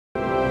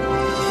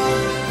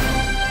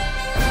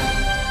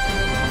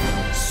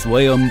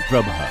Swayam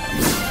Prabha.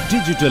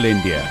 Digital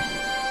India.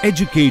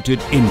 Educated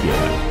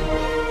India.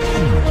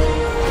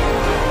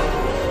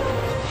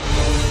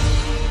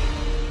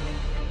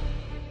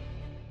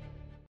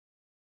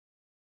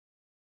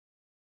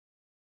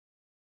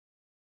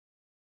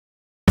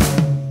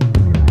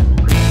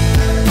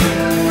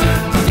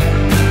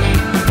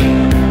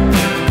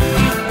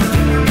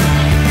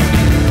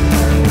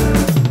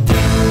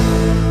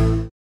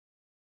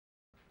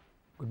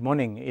 Good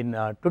morning.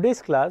 In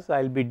today's class,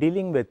 I will be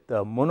dealing with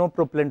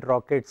monopropellant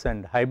rockets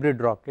and hybrid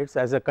rockets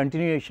as a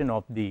continuation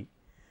of the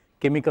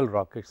chemical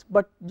rockets.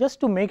 But just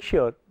to make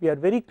sure we are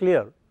very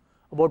clear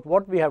about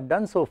what we have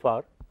done so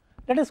far,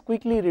 let us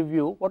quickly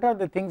review what are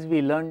the things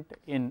we learnt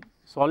in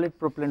solid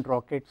propellant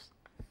rockets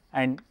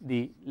and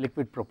the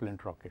liquid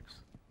propellant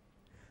rockets.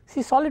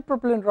 See, solid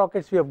propellant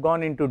rockets we have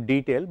gone into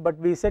detail, but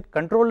we said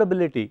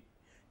controllability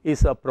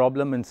is a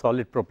problem in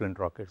solid propellant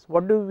rockets.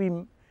 What do we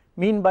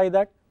mean by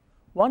that?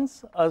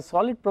 Once a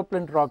solid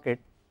propellant rocket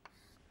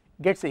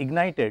gets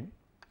ignited,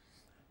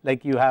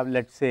 like you have,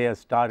 let us say, a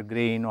star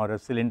grain or a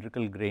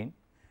cylindrical grain,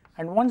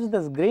 and once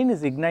this grain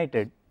is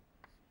ignited,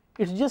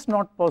 it is just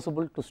not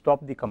possible to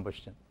stop the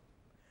combustion.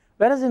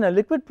 Whereas in a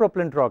liquid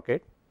propellant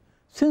rocket,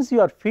 since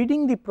you are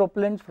feeding the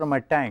propellant from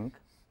a tank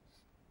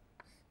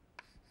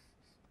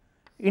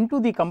into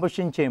the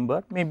combustion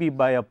chamber, maybe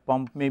by a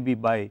pump, maybe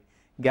by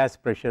gas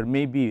pressure,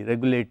 maybe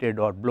regulated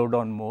or blow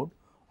down mode,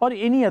 or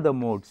any other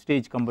mode,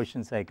 stage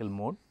combustion cycle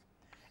mode,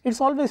 it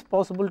is always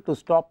possible to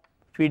stop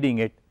feeding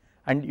it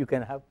and you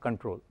can have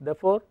control.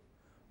 Therefore,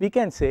 we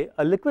can say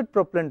a liquid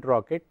propellant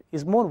rocket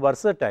is more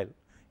versatile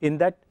in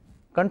that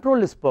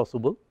control is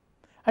possible,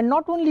 and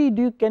not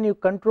only can you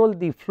control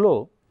the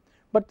flow,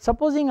 but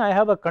supposing I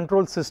have a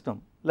control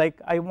system,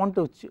 like I want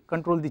to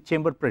control the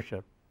chamber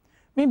pressure,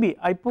 maybe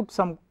I put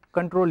some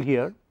control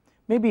here,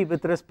 maybe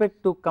with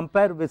respect to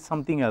compare with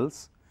something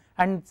else,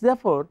 and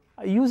therefore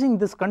using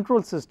this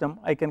control system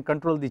I can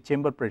control the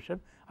chamber pressure.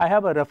 I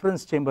have a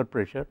reference chamber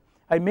pressure,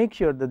 I make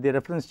sure that the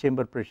reference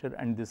chamber pressure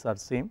and this are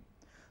same.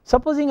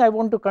 Supposing I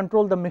want to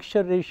control the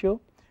mixture ratio,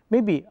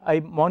 maybe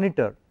I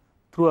monitor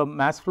through a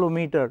mass flow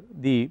meter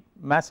the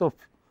mass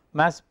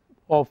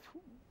of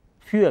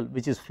fuel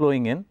which is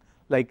flowing in,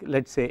 like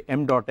let us say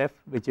m dot f,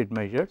 which it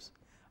measures.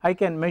 I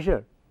can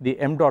measure the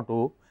m dot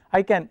o,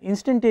 I can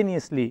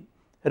instantaneously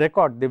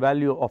record the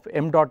value of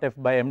m dot f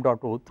by m dot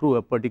o through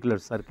a particular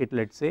circuit.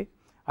 Let us say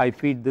I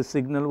feed this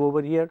signal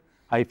over here,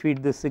 I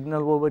feed this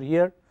signal over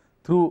here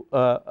through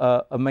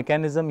a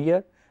mechanism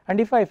here, and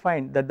if I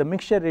find that the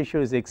mixture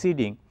ratio is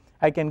exceeding,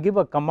 I can give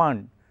a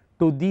command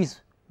to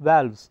these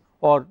valves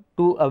or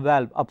to a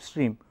valve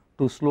upstream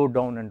to slow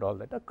down and all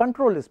that. A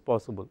control is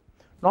possible,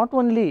 not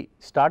only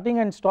starting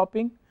and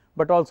stopping,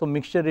 but also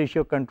mixture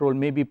ratio control,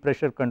 maybe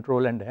pressure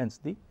control, and hence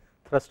the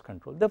thrust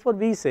control. Therefore,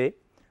 we say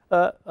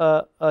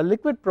a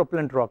liquid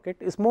propellant rocket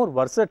is more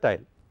versatile.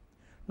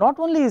 Not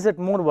only is it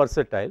more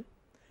versatile,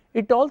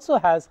 it also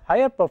has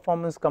higher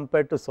performance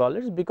compared to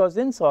solids, because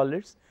in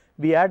solids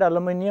we add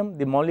aluminum,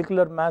 the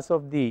molecular mass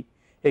of the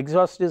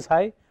exhaust is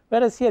high,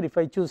 whereas here if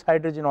I choose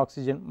hydrogen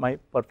oxygen, my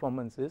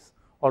performance is,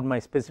 or my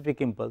specific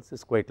impulse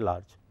is quite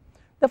large.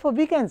 Therefore,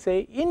 we can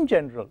say in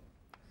general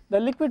the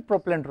liquid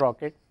propellant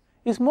rocket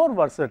is more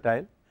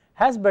versatile,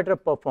 has better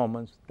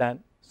performance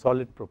than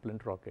solid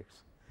propellant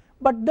rockets.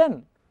 But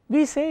then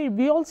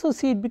we also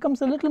see it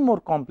becomes a little more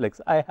complex.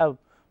 I have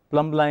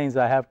plumb lines,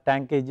 I have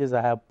tankages,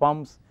 I have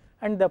pumps,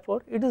 and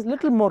therefore it is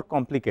little more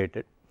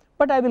complicated.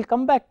 But I will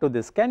come back to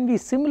this. Can we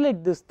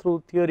simulate this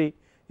through theory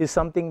is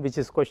something which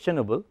is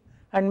questionable,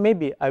 and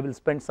maybe I will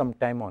spend some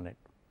time on it.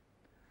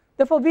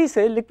 Therefore, we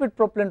say liquid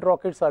propellant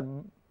rockets are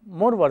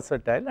more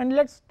versatile, and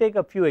let us take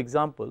a few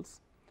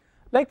examples.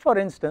 Like for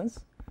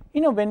instance,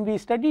 when we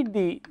studied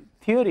the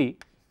theory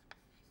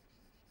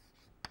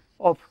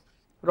of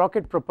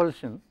rocket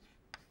propulsion,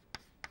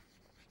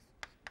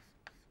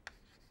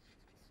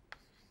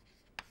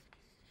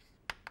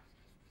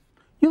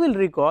 you will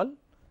recall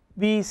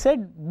we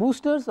said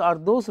boosters are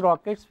those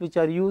rockets which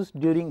are used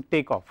during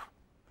takeoff,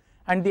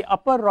 and the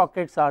upper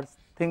rockets are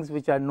things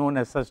which are known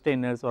as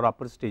sustainers or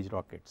upper stage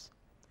rockets.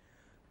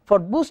 For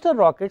booster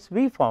rockets,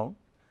 we found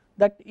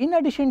that in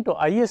addition to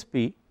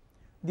ISP,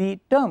 the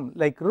term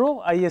like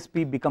rho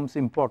ISP becomes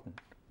important.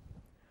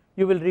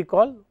 You will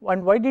recall,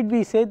 and why did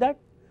we say that?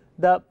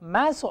 The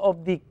mass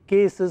of the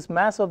cases,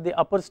 mass of the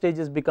upper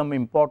stages become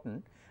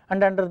important,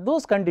 and under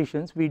those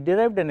conditions we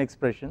derived an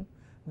expression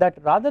that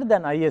rather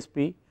than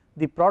ISP,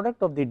 the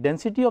product of the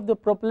density of the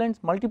propellants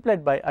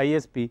multiplied by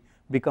ISP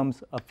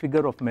becomes a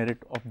figure of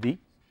merit of the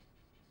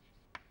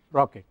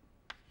rocket.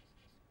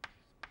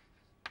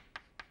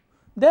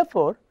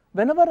 Therefore,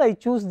 whenever I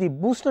choose the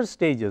booster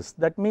stages,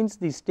 that means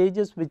the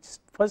stages which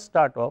first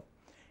start off,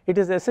 it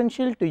is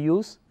essential to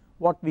use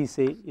what we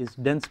say is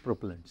dense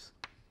propellants.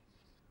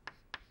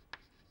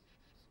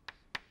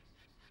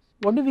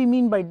 What do we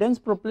mean by dense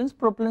propellants?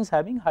 Propellants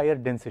having higher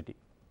density.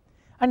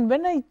 And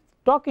when I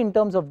talk in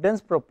terms of dense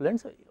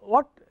propellants,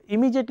 what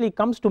immediately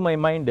comes to my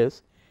mind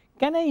is,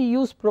 can I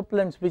use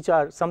propellants which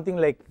are something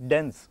like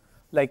dense,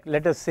 like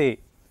let us say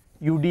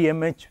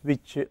UDMH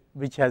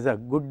which has a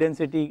good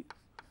density,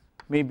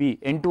 maybe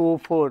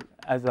N2O4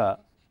 as a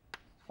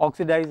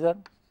oxidizer?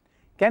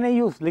 Can I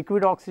use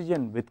liquid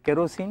oxygen with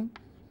kerosene?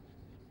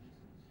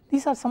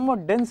 These are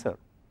somewhat denser,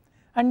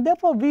 and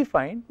therefore we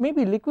find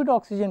maybe liquid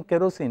oxygen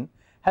kerosene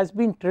has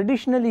been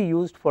traditionally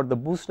used for the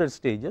booster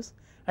stages,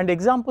 and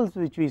examples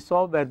which we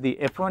saw were the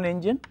F1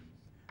 engine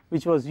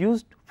which was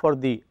used for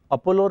the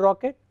Apollo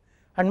rocket,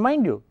 and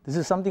mind you this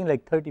is something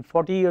like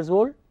 30-40 years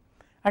old,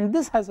 and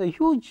this has a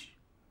huge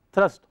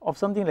thrust of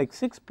something like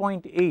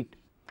 6.8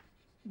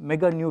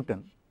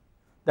 meganewton.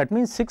 That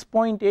means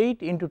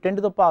 6.8 into 10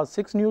 to the power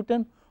 6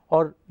 Newton,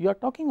 or you are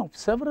talking of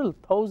several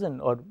thousand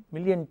or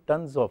million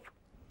tons of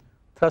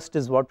thrust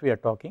is what we are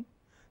talking.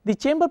 The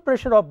chamber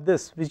pressure of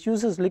this, which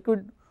uses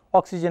liquid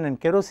oxygen and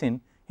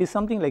kerosene, is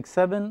something like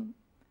 7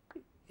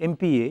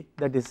 MPa,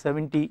 that is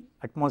 70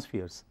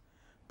 atmospheres.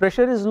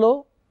 Pressure is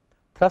low,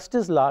 thrust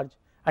is large,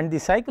 and the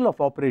cycle of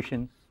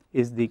operation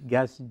is the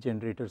gas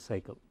generator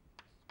cycle.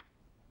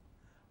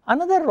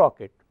 Another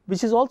rocket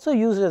which is also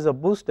used as a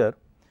booster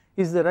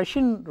is the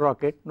Russian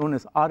rocket known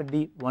as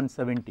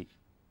RD-170.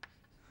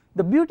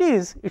 The beauty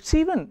is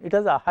it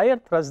has a higher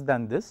thrust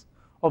than this,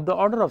 of the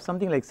order of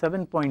something like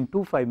 7.25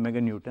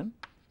 meganewton,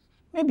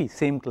 maybe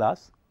same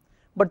class,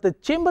 but the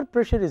chamber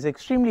pressure is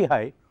extremely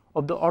high,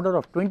 of the order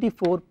of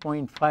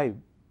 24.5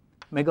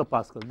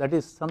 megapascal, that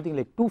is something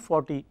like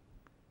 240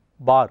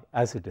 bar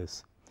as it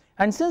is.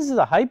 And since it is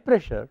a high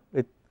pressure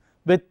with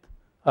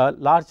a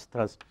large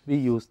thrust, we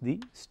use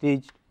the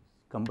staged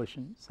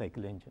combustion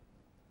cycle engine.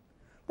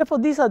 Therefore,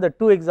 these are the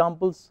two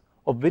examples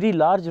of very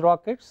large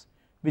rockets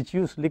which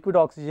use liquid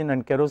oxygen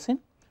and kerosene.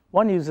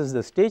 One uses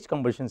the staged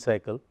combustion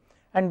cycle,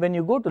 and when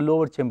you go to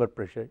lower chamber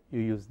pressure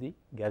you use the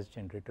gas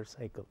generator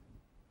cycle.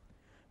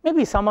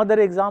 Maybe some other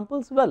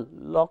examples, well,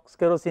 LOX,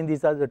 kerosene,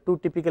 these are the two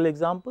typical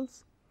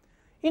examples.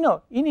 In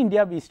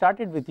India we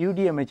started with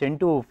UDMH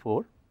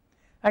N2O4,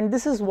 and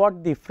this is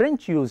what the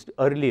French used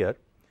earlier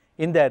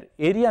in their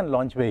Ariane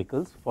launch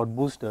vehicles for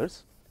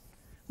boosters,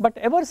 but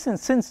ever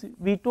since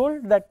we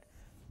told that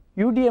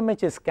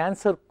UDMH is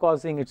cancer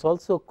causing, it is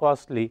also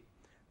costly,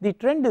 the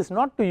trend is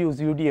not to use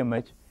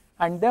UDMH,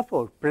 and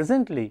therefore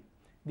presently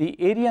the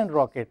Ariane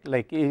rocket,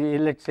 like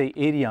let us say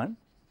Ariane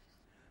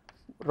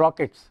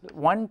rockets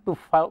 1 to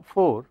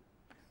 4,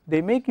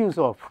 they make use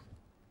of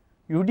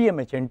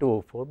UDMH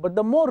N2O4, but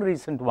the more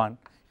recent one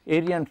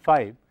Ariane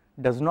 5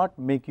 does not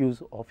make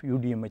use of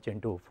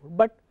UDMH N2O4,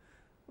 but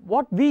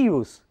what we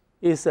use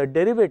is a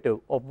derivative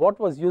of what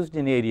was used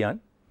in Ariane.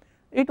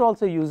 It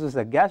also uses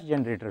a gas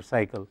generator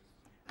cycle,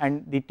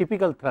 and the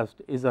typical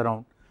thrust is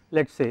around,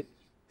 let us say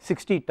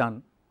 60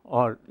 ton,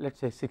 or let us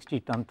say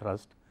 60 ton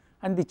thrust,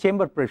 and the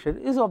chamber pressure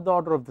is of the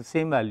order of the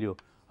same value,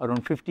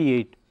 around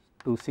 58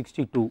 to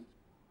 62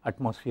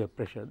 atmosphere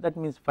pressure, that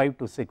means 5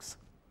 to 6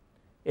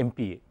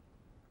 MPa.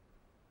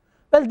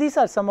 Well, these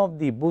are some of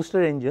the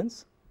booster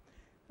engines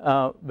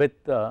with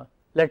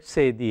let us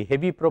say the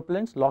heavy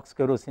propellants, LOX,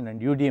 kerosene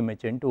and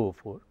UDMH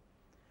N2O4.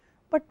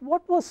 But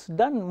what was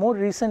done more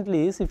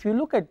recently is, if you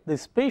look at the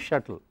space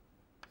shuttle,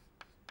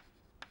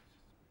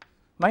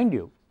 mind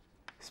you,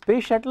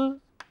 space shuttle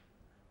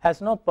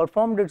has now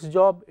performed its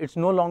job, it is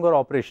no longer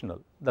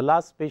operational, the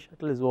last space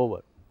shuttle is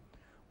over.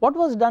 What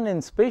was done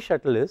in space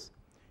shuttle is,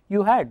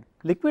 you had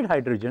liquid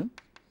hydrogen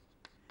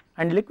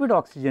and liquid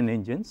oxygen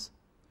engines.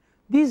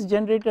 These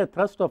generated a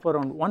thrust of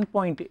around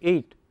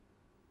 1.8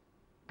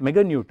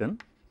 meganewton.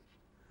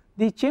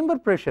 The chamber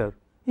pressure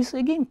is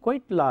again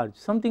quite large,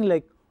 something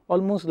like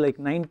almost like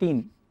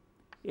 19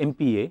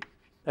 MPa,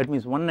 that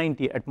means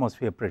 190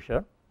 atmosphere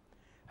pressure,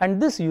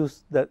 and this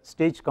used the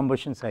staged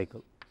combustion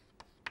cycle.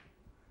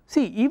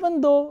 See,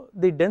 even though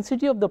the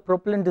density of the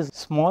propellant is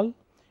small,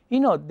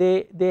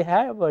 they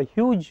have a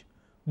huge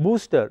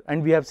booster,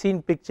 and we have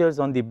seen pictures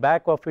on the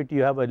back of it.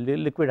 You have a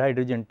liquid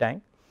hydrogen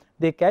tank,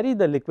 they carry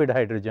the liquid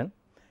hydrogen,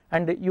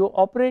 and you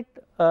operate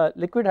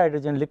liquid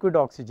hydrogen, liquid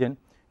oxygen.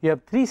 You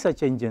have 3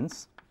 such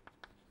engines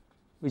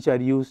which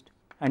are used,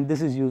 and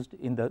this is used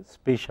in the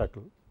space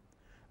shuttle.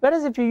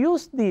 Whereas if you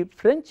use the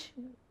French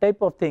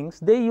type of things,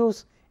 they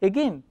use,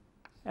 again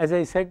as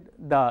I said,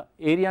 the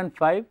Ariane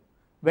 5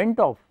 went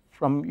off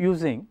from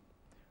using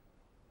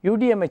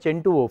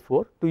UDMH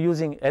N2O4 to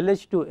using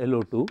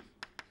LH2LO2.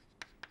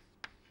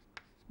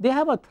 They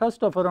have a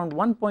thrust of around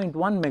 1.1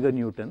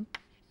 meganewton,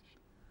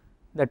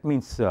 that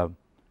means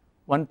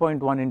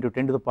 1.1 into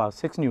 10 to the power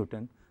 6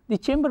 Newton. The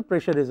chamber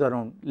pressure is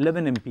around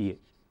 11 MPa,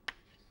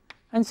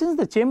 and since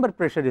the chamber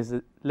pressure is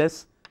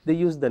less, they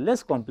use the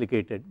less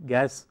complicated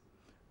gas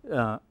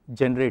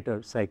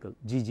generator cycle,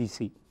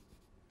 GGC.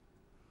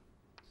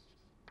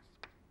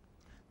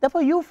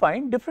 Therefore, you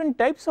find different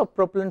types of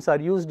propellants are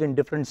used in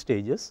different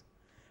stages,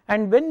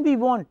 and when we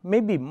want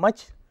maybe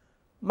much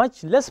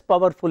less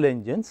powerful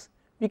engines,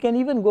 we can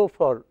even go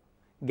for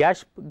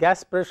gas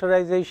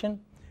pressurization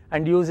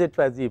and use it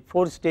as the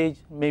 4 stage.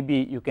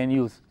 Maybe you can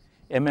use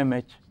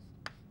MMH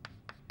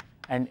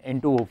and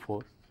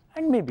N2O4,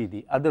 and maybe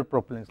the other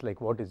propellants like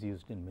what is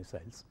used in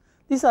missiles.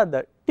 These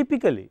are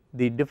typically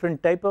the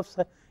different type of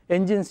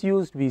engines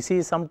used. We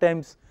see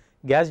sometimes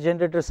gas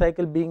generator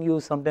cycle being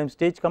used, sometimes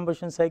stage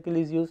combustion cycle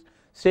is used.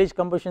 Stage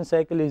combustion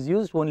cycle is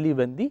used only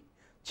when the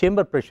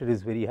chamber pressure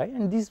is very high,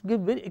 and these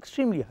give very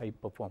extremely high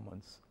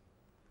performance.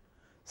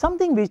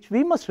 Something which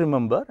we must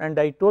remember, and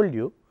I told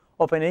you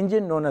of an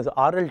engine known as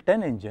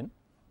RL10 engine,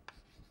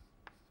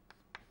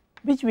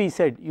 which we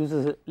said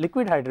uses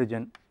liquid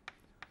hydrogen,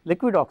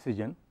 liquid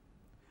oxygen,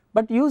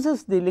 but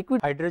uses the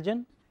liquid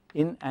hydrogen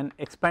in an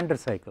expander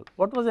cycle.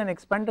 What was an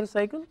expander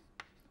cycle?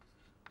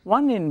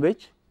 One in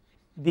which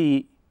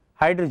the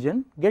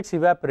hydrogen gets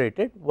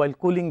evaporated while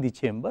cooling the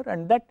chamber,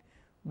 and that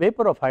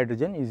vapor of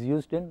hydrogen is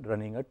used in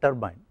running a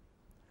turbine.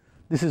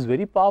 This is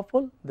very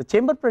powerful. The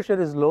chamber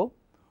pressure is low,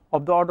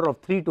 of the order of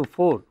 3 to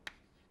 4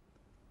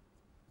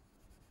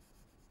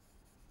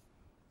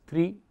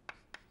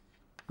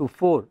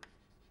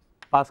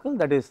 Pascal,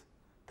 that is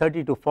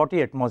 30 to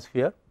 40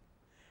 atmosphere,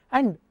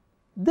 and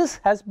this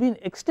has been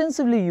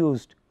extensively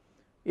used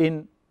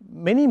in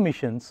many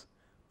missions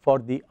for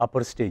the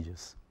upper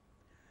stages.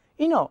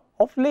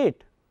 Of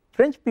late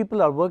French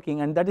people are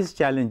working, and that is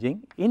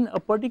challenging, in a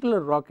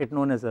particular rocket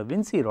known as a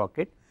Vinci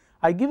rocket.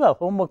 I give a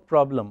homework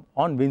problem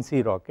on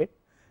Vinci rocket.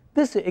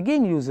 This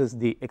again uses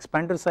the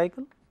expander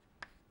cycle.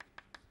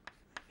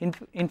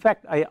 In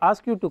fact, I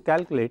ask you to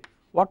calculate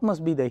what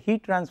must be the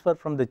heat transfer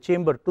from the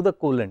chamber to the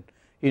coolant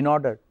in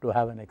order to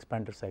have an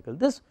expander cycle.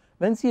 This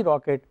Vinci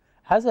rocket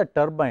has a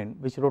turbine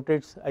which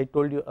rotates, I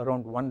told you,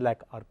 around 1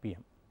 lakh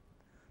RPM.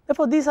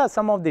 Therefore, these are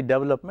some of the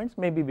developments.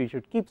 Maybe we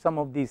should keep some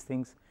of these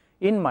things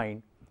in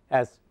mind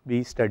as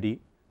we study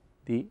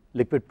the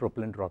liquid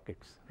propellant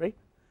rockets, right.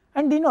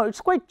 And it is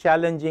quite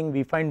challenging.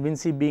 We find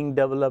Vinci being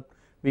developed,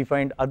 we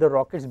find other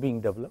rockets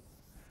being developed,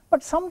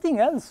 but something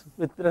else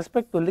with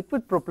respect to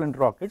liquid propellant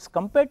rockets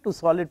compared to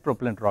solid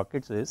propellant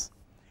rockets is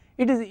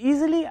it is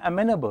easily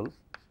amenable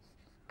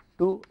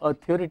to a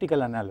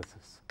theoretical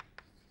analysis.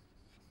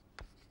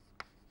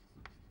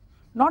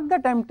 Not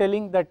that I am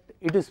telling that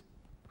it is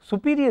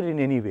superior in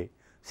any way.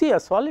 See, a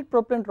solid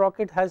propellant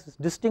rocket has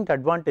distinct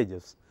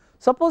advantages.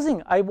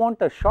 Supposing I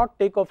want a short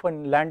takeoff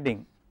and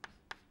landing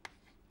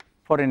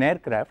for an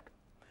aircraft,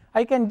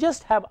 I can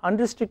just have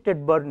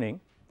unrestricted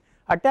burning,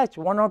 attach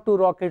 1 or 2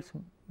 rockets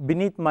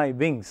beneath my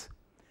wings,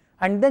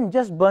 and then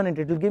just burn it.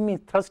 It will give me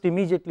thrust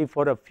immediately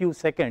for a few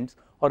seconds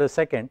or a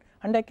second,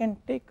 and I can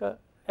take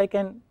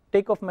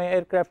off my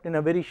aircraft in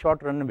a very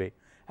short runway,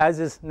 as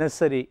is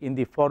necessary in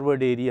the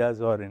forward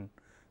areas or in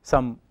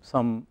some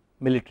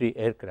military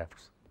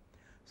aircrafts.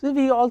 So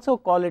we also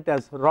call it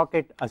as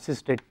rocket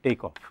assisted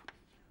takeoff.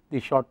 The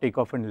short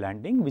takeoff and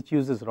landing, which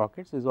uses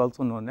rockets, is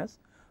also known as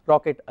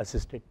rocket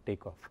assisted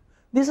takeoff.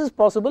 This is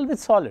possible with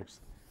solids,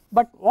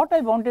 but what I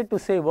wanted to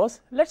say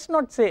was, let us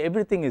not say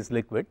everything is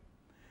liquid,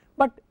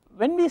 but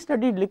when we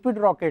studied liquid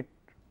rockets,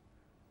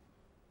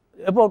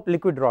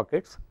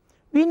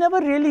 we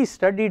never really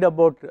studied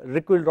about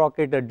liquid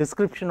rocket. A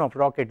description of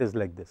rocket is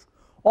like this.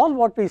 All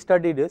what we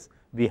studied is,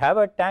 we have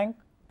a tank,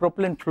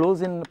 propellant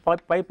flows in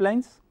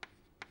pipelines.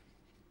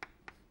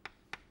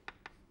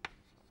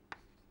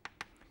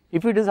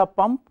 If it is a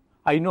pump,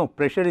 I know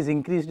pressure is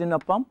increased in a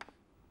pump.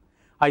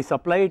 I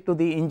supply it to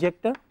the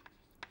injector.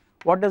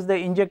 What does the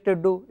injector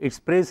do? It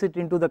sprays it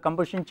into the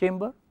combustion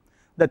chamber.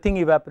 The thing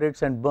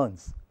evaporates and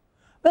burns.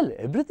 Well,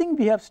 everything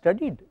we have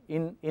studied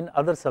in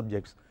other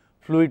subjects,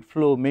 fluid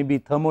flow, maybe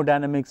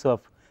thermodynamics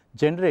of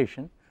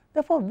generation.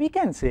 Therefore, we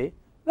can say,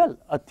 well,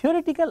 a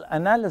theoretical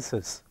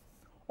analysis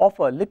of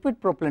a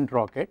liquid propellant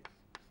rocket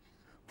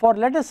for,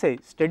 let us say,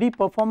 steady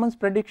performance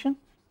prediction,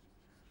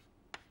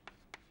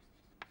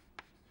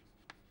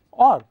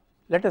 or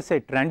let us say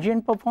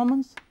transient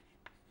performance,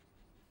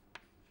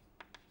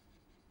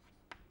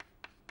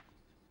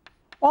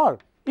 or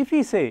if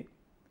we say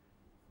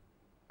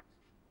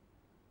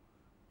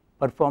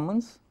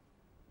performance,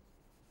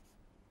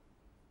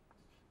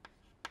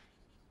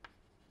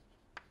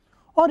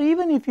 or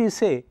even if you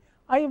say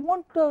I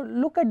want to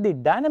look at the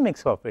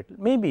dynamics of it.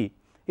 Maybe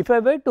if I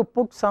were to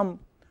put some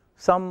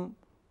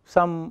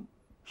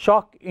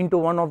shock into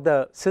one of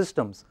the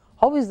systems,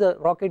 how is the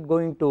rocket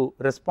going to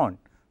respond?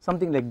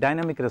 Something like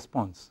dynamic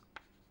response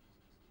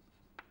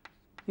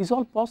is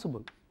all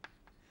possible,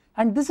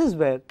 and this is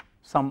where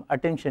some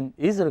attention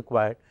is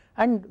required,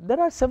 and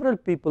there are several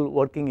people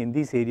working in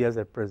these areas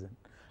at present.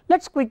 Let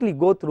us quickly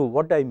go through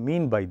what I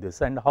mean by this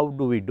and how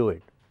do we do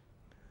it.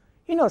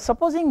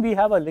 Supposing we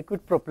have a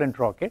liquid propellant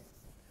rocket,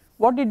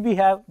 what did we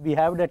have? We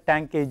have the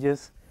tank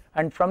cages,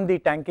 and from the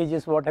tank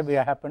cages what have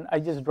happened? I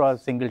just draw a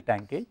single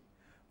tank cage.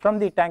 From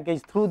the tank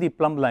cage through the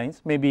plumb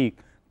lines, maybe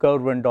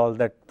curve and all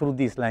that, through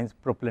these lines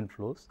propellant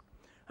flows.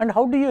 And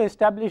how do you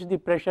establish the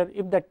pressure?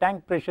 If the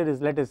tank pressure is,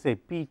 let us say,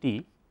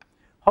 PT,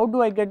 how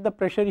do I get the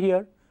pressure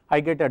here? I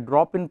get a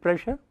drop in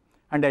pressure,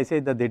 and I say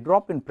that the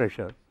drop in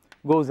pressure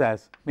goes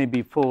as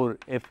maybe 4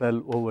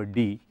 FL over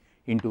D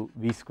into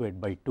V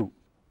squared by 2,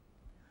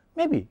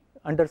 maybe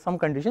under some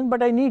conditions,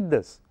 but I need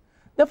this.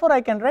 Therefore,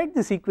 I can write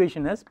this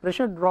equation as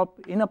pressure drop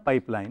in a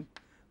pipeline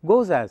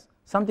goes as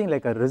something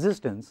like a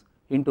resistance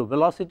into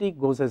velocity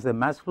goes as the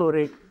mass flow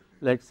rate,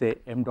 let us say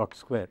m dot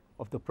square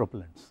of the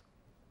propellants.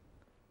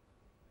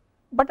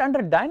 But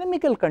under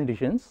dynamical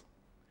conditions,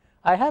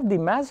 I have the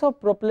mass of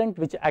propellant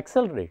which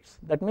accelerates.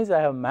 That means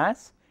I have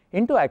mass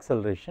into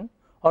acceleration,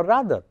 or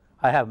rather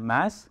I have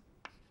mass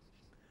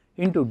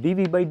into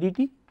dV by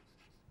dt.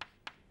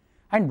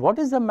 And what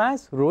is the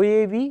mass? Rho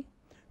a v.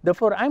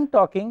 Therefore, I am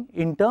talking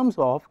in terms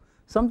of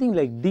something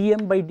like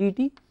dm by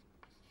dt.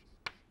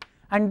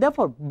 And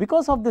therefore,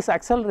 because of this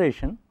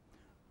acceleration,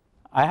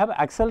 I have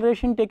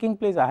acceleration taking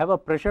place, I have a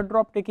pressure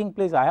drop taking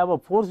place, I have a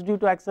force due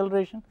to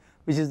acceleration,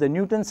 which is the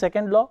Newton's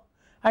second law,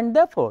 and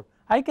therefore,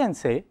 I can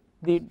say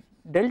the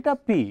delta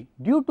p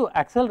due to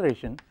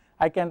acceleration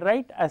I can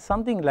write as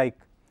something like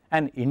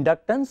an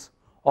inductance,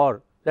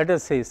 or let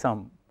us say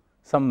some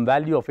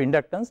value of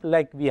inductance,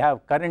 like we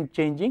have current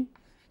changing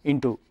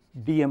into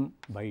dm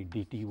by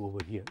dt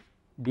over here,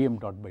 dm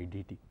dot by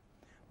dt.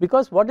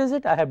 Because what is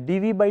it? I have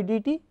dv by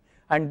dt,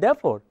 and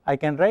therefore, I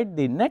can write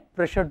the net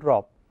pressure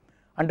drop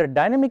under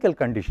dynamical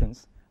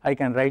conditions. I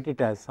can write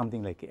it as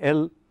something like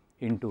L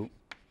into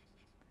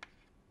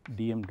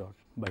dm dot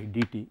by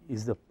dt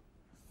is the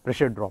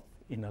pressure drop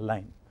in a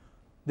line.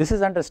 This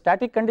is under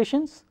static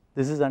conditions,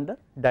 this is under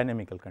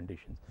dynamical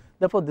conditions.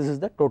 Therefore, this is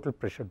the total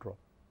pressure drop.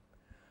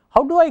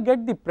 How do I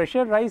get the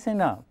pressure rise in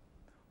a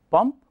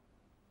pump?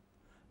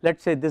 Let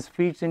us say this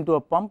feeds into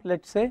a pump,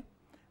 let us say,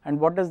 and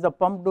what does the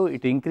pump do?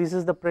 It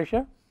increases the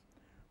pressure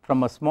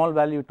from a small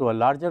value to a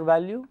larger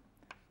value,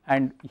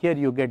 and here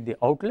you get the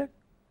outlet.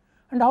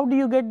 And how do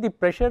you get the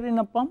pressure in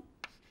a pump?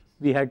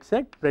 We had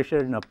said pressure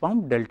in a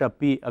pump, delta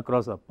P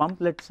across a pump,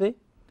 let us say,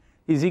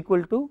 is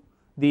equal to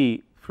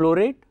the flow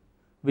rate,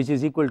 which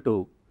is equal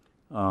to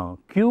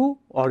Q,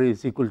 or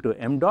is equal to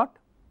m dot,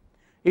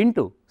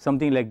 into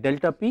something like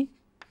delta P.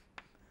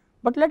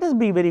 But let us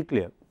be very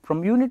clear,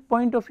 from unit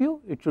point of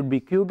view it should be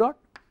Q dot,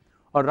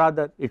 or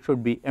rather it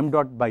should be m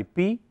dot by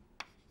P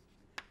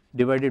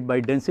divided by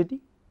density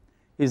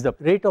is the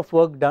rate of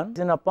work done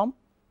in a pump.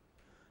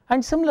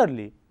 And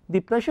similarly, the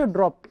pressure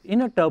drop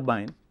in a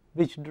turbine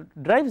which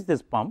drives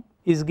this pump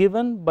is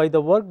given by the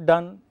work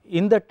done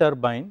in the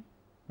turbine,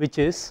 which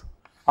is,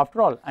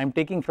 after all, I am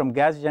taking from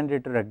gas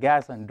generator a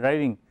gas and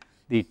driving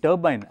the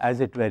turbine as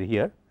it were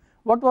here.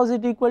 What was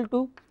it equal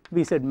to?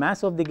 We said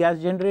mass of the gas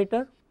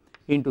generator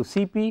into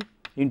Cp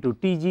into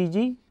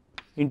Tgg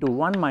into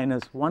 1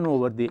 minus 1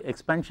 over the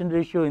expansion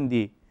ratio in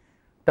the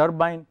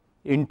turbine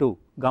into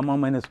gamma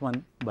minus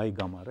 1 by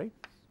gamma, right.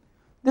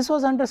 This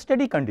was under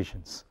steady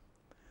conditions.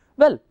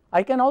 Well,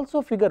 I can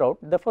also figure out,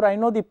 therefore, I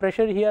know the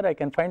pressure here, I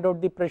can find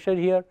out the pressure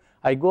here,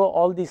 I go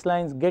all these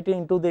lines, get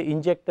into the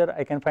injector,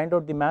 I can find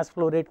out the mass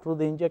flow rate through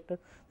the injector.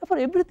 Therefore,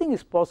 everything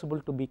is possible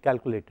to be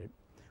calculated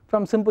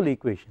from simple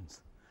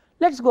equations.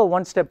 Let us go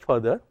one step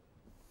further.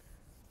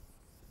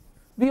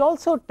 We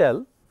also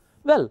tell,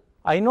 well,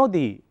 I know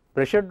the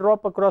pressure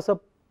drop across a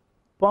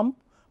pump,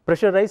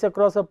 pressure rise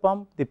across a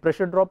pump, the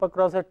pressure drop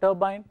across a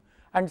turbine,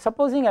 and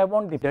supposing I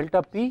want the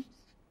delta P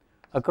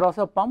across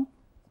a pump,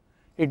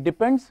 it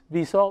depends,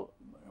 we saw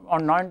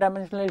on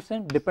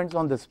non-dimensionalization, depends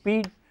on the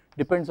speed,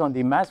 depends on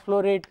the mass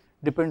flow rate,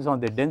 depends on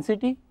the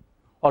density,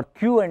 or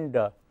Q and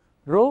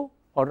rho,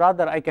 or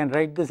rather I can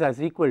write this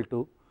as equal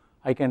to,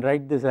 I can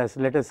write this as,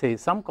 let us say,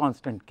 some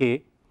constant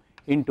k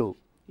into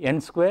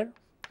n square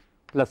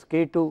plus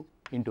k2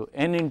 into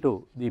n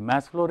into the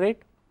mass flow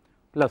rate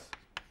plus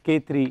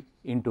k3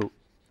 into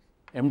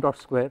m dot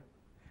square,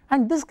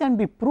 and this can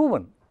be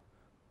proven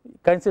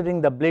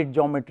considering the blade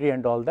geometry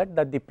and all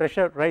that the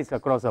pressure rise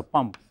across a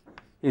pump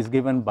is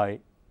given by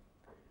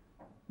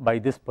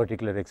this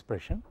particular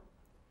expression.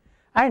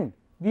 And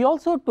we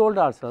also told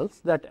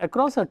ourselves that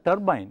across a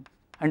turbine,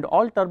 and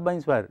all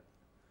turbines were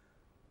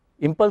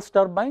impulse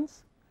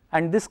turbines,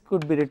 and this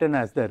could be written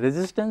as the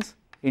resistance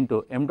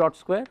into m dot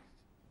square.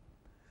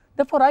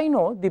 Therefore, I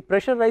know the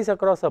pressure rise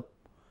across a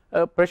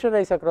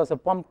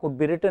pump could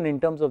be written in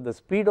terms of the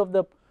speed of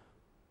the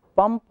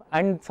pump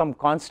and some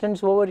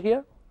constants over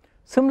here.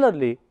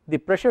 Similarly, the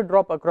pressure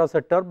drop across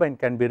a turbine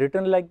can be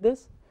written like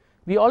this.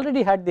 We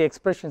already had the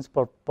expressions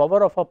for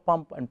power of a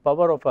pump and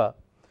power of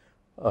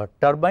a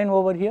turbine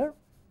over here.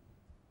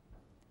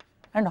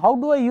 And how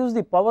do I use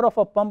the power of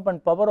a pump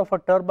and power of a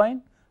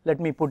turbine? Let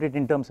me put it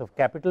in terms of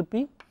capital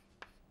P.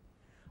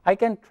 I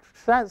can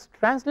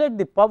translate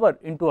the power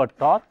into a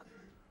torque.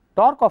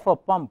 Torque of a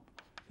pump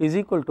is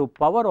equal to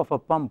power of a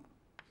pump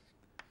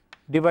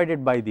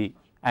divided by the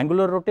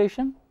angular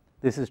rotation.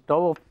 This is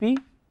tau of P.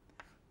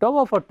 Tau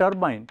of a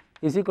turbine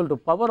is equal to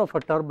power of a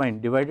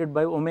turbine divided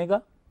by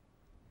omega.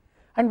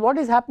 And what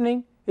is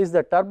happening is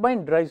the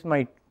turbine drives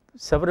my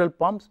several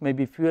pumps,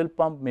 maybe fuel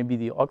pump, maybe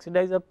the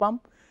oxidizer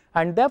pump,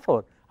 and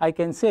therefore I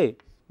can say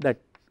that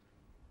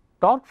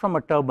torque from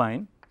a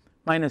turbine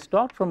minus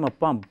torque from a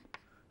pump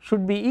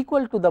should be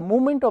equal to the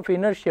moment of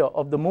inertia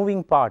of the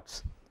moving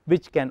parts,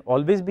 which can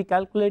always be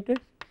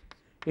calculated,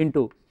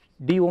 into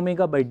d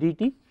omega by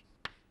dt.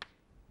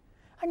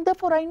 And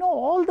therefore, I know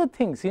all the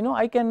things,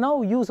 I can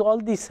now use all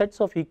these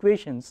sets of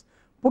equations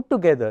put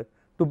together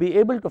to be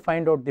able to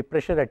find out the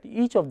pressure at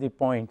each of the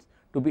points,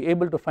 to be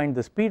able to find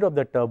the speed of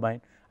the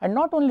turbine, and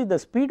not only the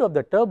speed of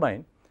the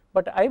turbine,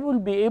 but I will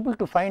be able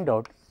to find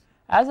out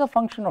as a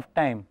function of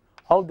time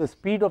how the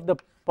speed of the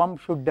pump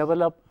should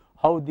develop,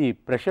 how the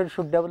pressure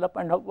should develop,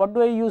 and what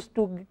do I use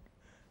to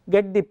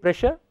get the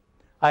pressure?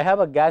 I have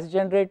a gas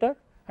generator,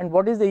 and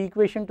what is the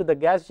equation to the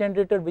gas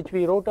generator which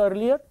we wrote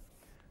earlier?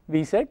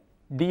 We said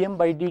dm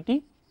by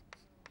dt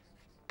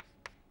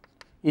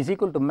is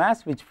equal to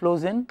mass which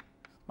flows in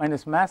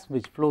minus mass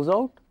which flows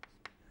out.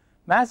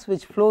 Mass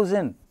which flows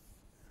in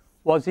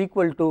was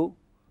equal to,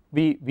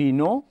 we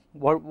know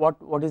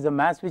what is the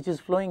mass which is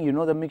flowing, you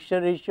know the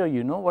mixture ratio,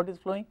 you know what is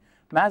flowing.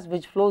 Mass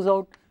which flows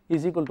out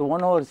is equal to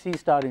 1 over C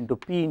star into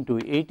P into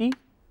AT.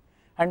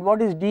 And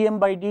what is dm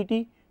by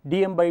dt?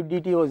 Dm by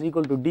dt was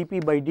equal to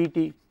dp by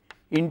dt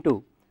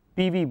into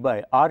PV by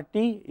RT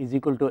is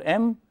equal to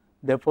m.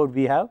 Therefore,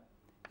 we have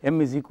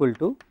m is equal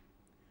to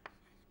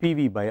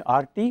PV by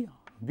RT.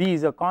 V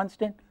is a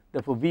constant,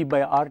 therefore V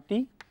by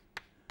RT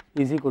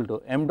is equal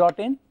to m dot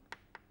n.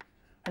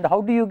 And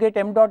how do you get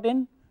m dot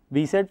n?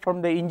 We said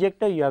from the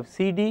injector you have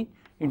CD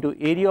into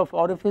area of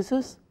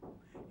orifices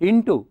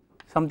into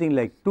something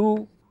like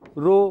 2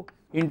 rho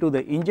into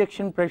the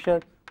injection pressure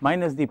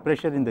minus the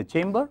pressure in the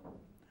chamber.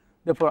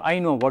 Therefore, I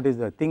know what is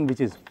the thing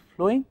which is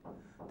flowing.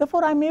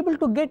 Therefore, I am able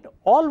to get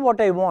all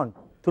what I want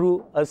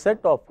through a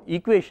set of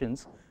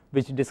equations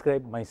which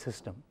describe my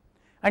system.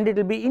 And it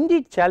will be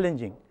indeed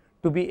challenging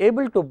to be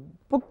able to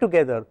put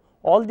together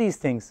all these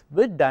things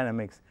with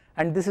dynamics,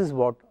 and this is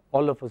what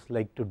all of us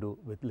like to do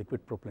with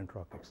liquid propellant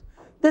rockets.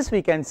 This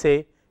we can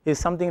say is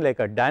something like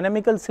a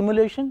dynamical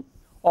simulation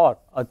or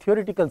a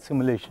theoretical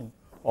simulation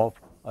of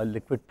a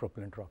liquid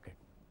propellant rocket.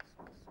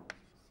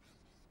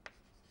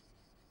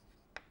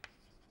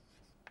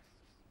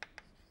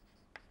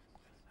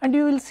 And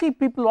you will see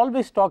people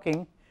always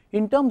talking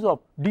in terms of,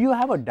 do you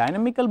have a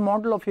dynamical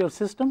model of your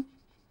system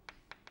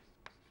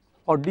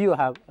or do you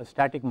have a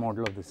static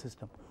model of the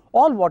system?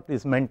 All what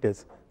is meant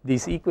is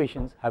these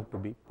equations have to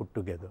be put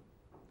together.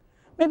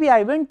 Maybe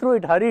I went through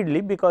it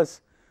hurriedly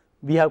because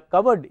we have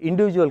covered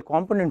individual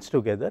components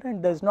together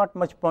and there is not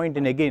much point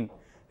in again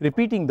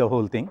repeating the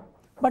whole thing,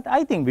 but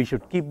I think we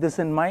should keep this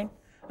in mind.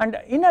 And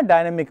in a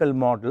dynamical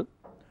model,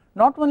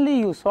 not only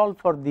you solve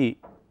for the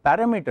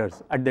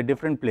parameters at the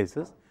different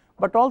places,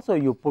 but also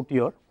you put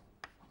your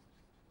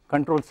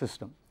control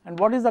system. And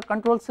what is the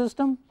control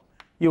system?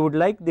 You would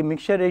like the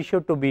mixture ratio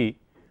to be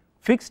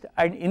fixed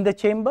and in the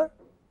chamber.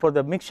 For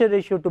the mixture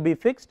ratio to be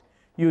fixed,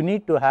 you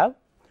need to have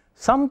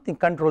something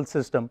control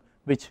system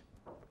which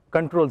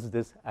controls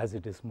this as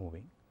it is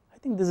moving. I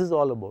think this is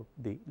all about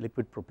the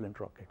liquid propellant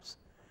rockets,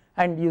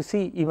 and you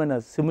see even a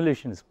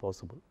simulation is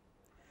possible.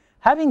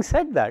 Having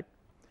said that,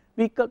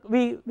 we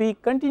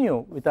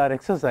continue with our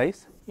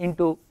exercise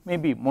into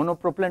maybe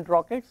monopropellant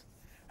rockets.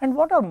 And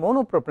what are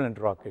monopropellant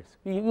rockets?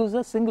 We use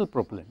a single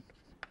propellant.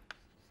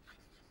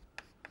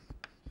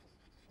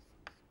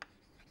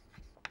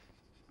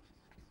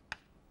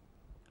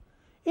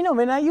 You know,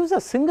 when I use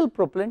a single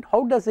propellant,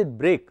 how does it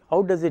break?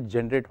 How does it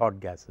generate hot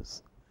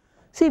gases?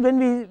 See, when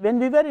we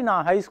were in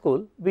our high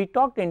school, we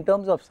talked in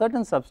terms of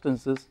certain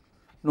substances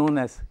known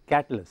as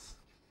catalysts.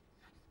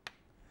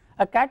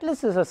 A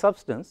catalyst is a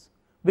substance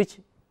which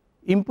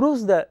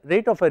improves the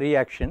rate of a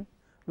reaction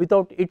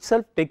without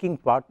itself taking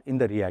part in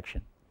the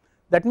reaction.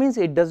 That means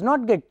it does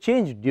not get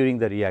changed during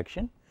the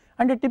reaction,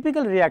 and a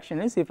typical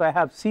reaction is if I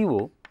have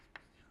CO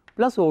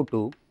plus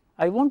O2,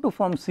 I want to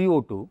form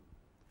CO2,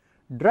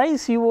 dry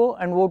CO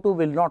and O2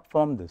 will not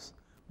form this,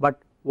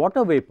 but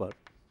water vapor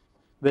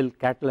will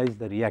catalyze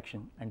the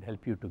reaction and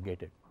help you to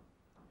get it.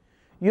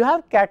 You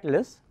have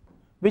catalysts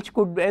which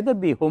could either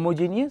be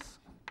homogeneous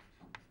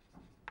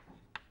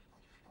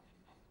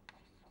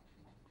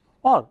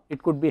or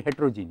it could be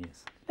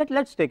heterogeneous. Let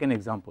us take an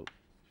example.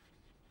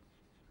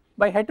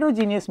 By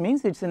heterogeneous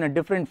means it is in a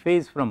different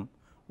phase from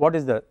what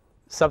is the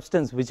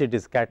substance which it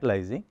is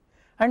catalyzing.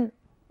 And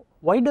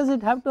why does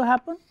it have to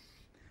happen?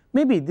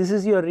 Maybe this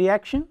is your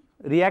reactant,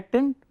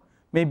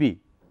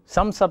 maybe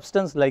some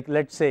substance like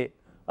let us say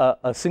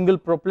a single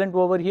propellant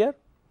over here.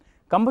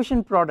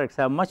 Combustion products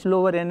have much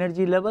lower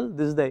energy level.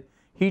 This is the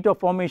heat of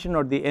formation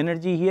or the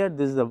energy here,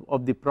 this is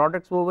of the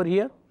products over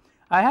here.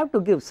 I have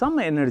to give some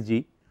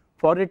energy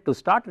for it to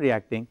start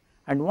reacting,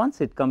 and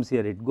once it comes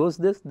here it goes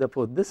this,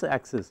 therefore this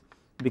axis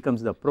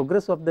becomes the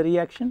progress of the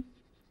reaction,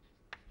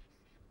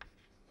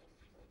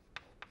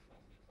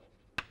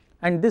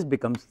 and this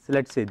becomes,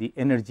 let us say, the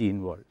energy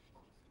involved.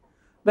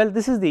 Well,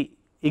 this is the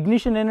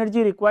ignition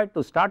energy required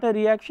to start a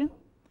reaction,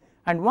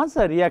 and once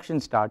a reaction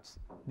starts,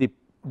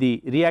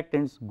 the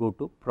reactants go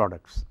to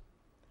products.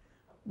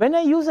 When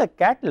I use a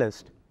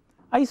catalyst,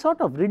 I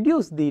sort of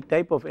reduce the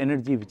type of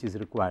energy which is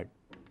required.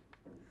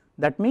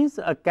 That means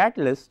a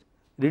catalyst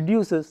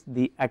reduces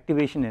the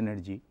activation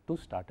energy to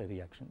start a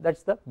reaction. That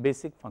is the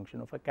basic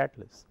function of a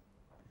catalyst.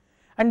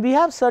 And we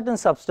have certain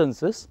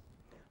substances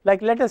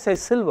like let us say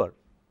silver.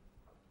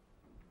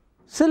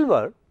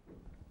 Silver,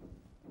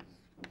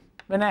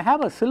 when I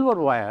have a silver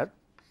wire,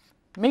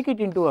 make it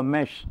into a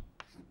mesh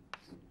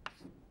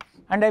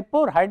and I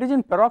pour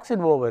hydrogen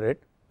peroxide over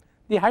it,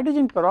 the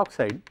hydrogen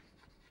peroxide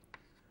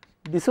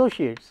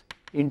dissociates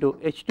into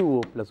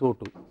H2O plus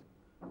O2,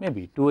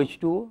 maybe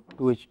 2H2O,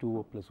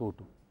 2H2O plus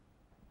O2.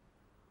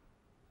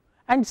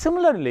 And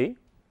similarly,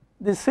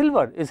 the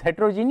silver is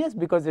heterogeneous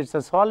because it is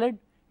a solid,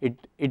 it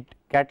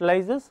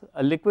catalyzes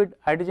a liquid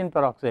hydrogen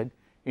peroxide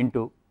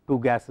into two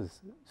gases,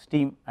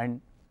 steam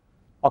and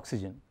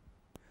oxygen.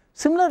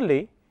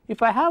 Similarly,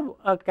 if I have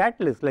a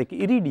catalyst like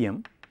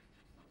iridium,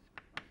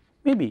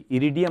 maybe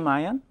iridium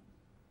ion,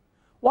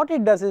 what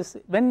it does is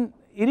when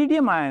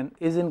iridium ion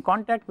is in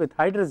contact with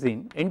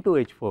hydrazine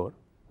N2H4,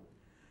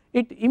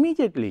 it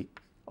immediately,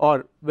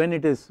 or when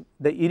it is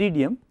the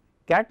iridium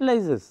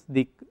catalyzes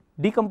the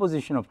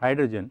decomposition of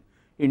hydrogen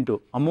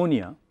into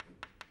ammonia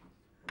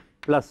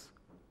plus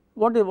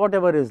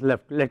whatever is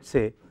left. Let us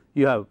say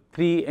you have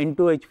 3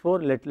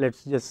 N2H4, let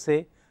us just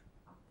say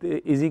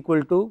is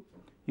equal to,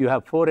 you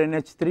have 4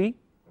 NH3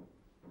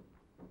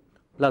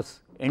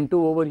 plus N2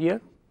 over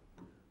here,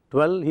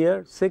 12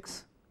 here,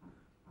 6,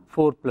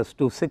 4 plus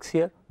 2, 6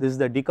 here. This is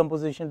the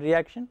decomposition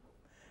reaction,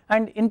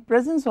 and in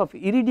presence of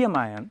iridium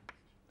ion,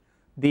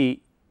 the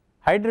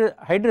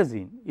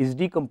hydrazine is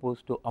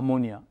decomposed to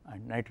ammonia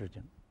and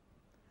nitrogen.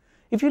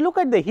 If you look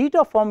at the heat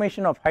of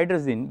formation of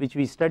hydrazine, which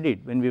we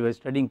studied when we were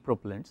studying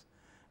propellants,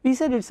 we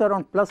said it is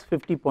around plus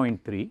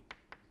 50.3.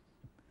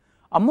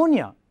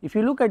 Ammonia, if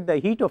you look at the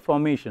heat of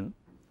formation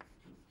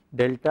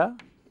delta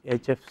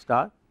HF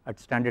star at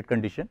standard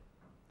condition,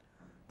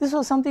 this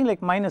was something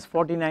like minus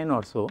 49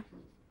 or so,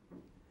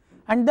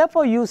 and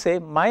therefore you say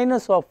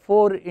minus of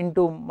 4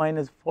 into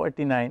minus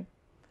 49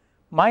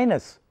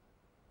 minus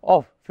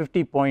of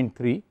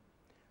 50.3,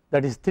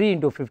 that is 3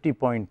 into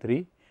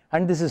 50.3,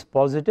 and this is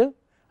positive,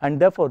 and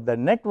therefore the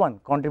net one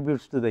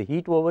contributes to the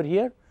heat over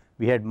here.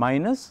 We had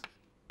minus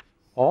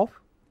of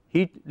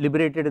heat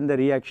liberated in the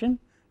reaction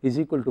is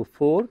equal to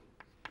 4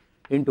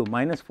 into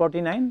minus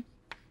 49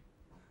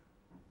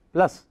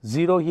 plus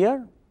 0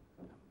 here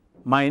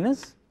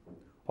minus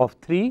of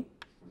 3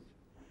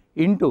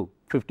 into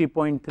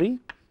 50.3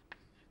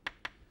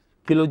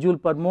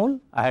 kilojoule per mole.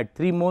 I had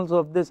 3 moles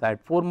of this, I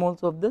had 4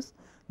 moles of this,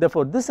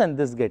 therefore this and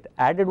this get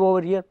added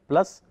over here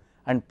plus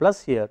and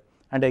plus here,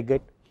 and I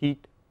get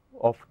heat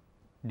of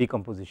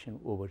decomposition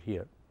over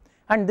here.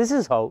 And this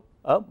is how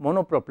a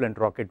monopropellant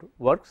rocket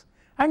works,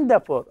 and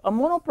therefore a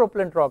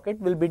monopropellant rocket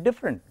will be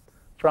different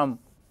from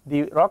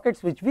the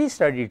rockets which we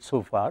studied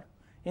so far,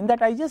 in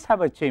that I just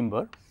have a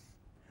chamber.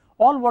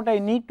 All what I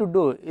need to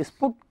do is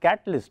put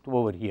catalyst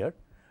over here.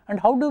 And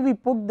how do we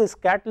put this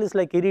catalyst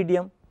like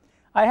iridium?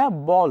 I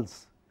have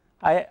balls,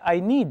 I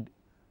need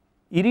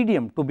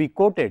iridium to be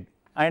coated,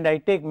 and I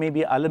take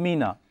maybe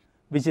alumina,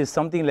 which is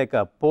something like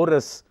a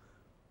porous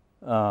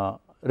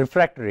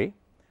refractory.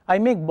 I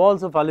make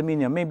balls of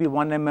aluminum, maybe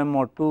 1 mm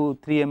or 2,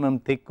 3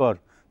 mm thick or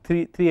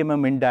 3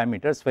 mm in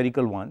diameter,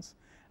 spherical ones,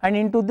 and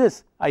into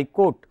this I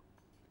coat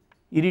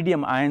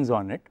iridium ions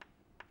on it.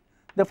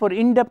 Therefore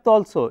in depth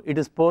also it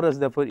is porous,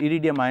 therefore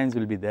iridium ions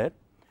will be there.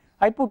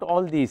 I put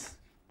all these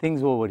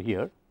things over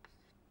here,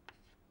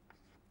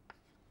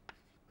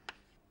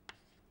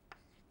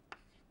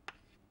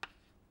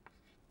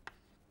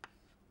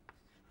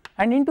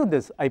 and into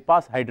this I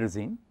pass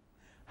hydrazine.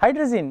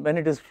 Hydrazine, when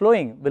it is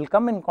flowing, will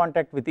come in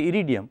contact with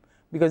iridium,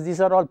 because these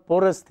are all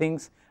porous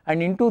things,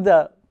 and into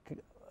the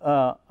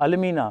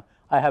alumina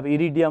I have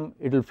iridium,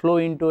 it will flow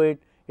into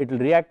it, it will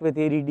react with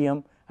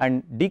iridium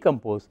and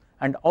decompose,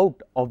 and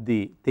out of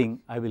the thing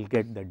I will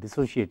get the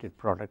dissociated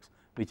products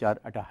which are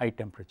at a high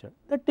temperature.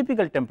 The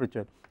typical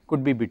temperature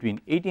could be between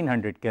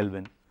 1800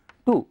 Kelvin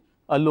to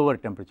a lower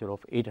temperature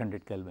of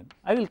 800 Kelvin.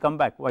 I will come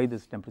back why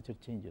this temperature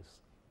changes.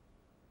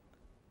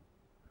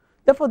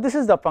 Therefore this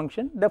is the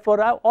function.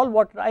 Therefore all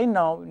what I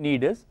now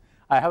need is,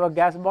 I have a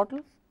gas bottle,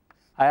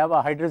 I have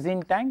a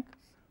hydrazine tank.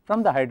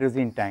 From the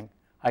hydrazine tank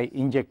I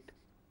inject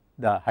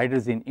the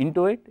hydrazine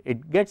into it,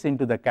 it gets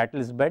into the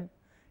catalyst bed,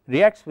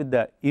 reacts with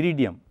the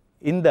iridium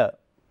in the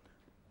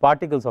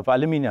particles of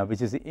alumina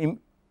which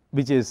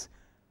is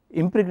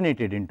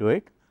impregnated into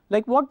it.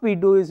 Like what we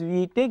do is,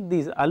 we take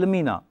these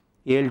alumina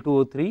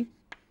Al2O3,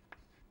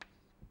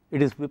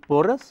 it is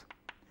porous,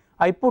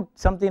 I put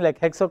something like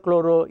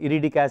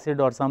hexachloroiridic acid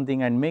or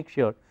something and make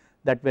sure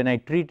that when I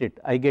treat it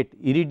I get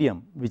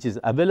iridium which is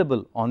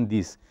available on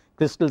these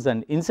crystals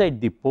and inside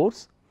the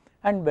pores,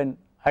 and when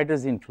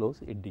hydrazine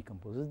flows it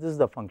decomposes. This is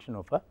the function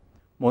of a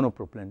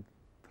monopropellant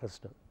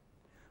thruster.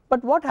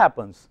 But what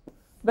happens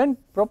when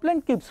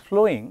propellant keeps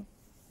flowing,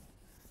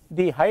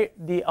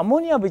 the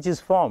ammonia which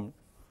is formed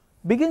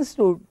begins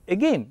to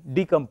again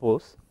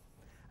decompose,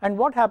 and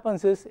what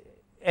happens is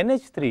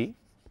NH3,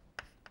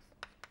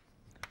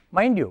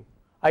 mind you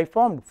I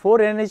formed 4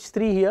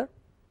 NH3 here,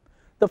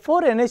 the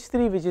 4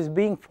 NH3 which is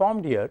being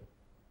formed here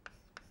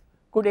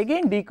could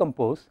again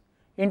decompose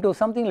into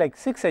something like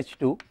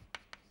 6H2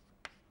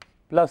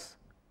 plus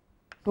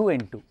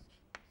 2N2.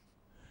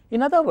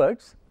 In other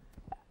words,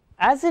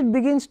 as it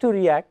begins to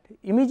react,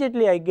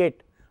 immediately I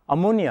get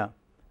ammonia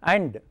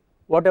and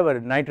whatever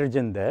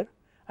nitrogen there,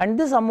 and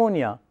this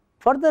ammonia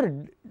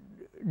further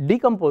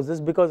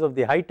decomposes because of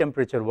the high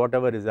temperature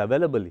whatever is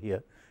available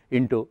here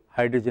into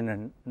hydrogen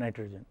and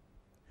nitrogen.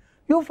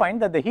 You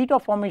find that the heat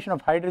of formation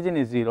of hydrogen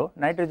is 0,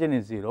 nitrogen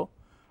is 0,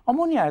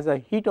 ammonia has a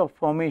heat of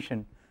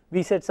formation,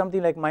 we said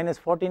something like minus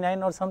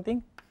 49 or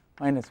something,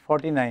 minus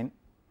 49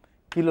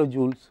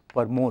 kilojoules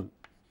per mole.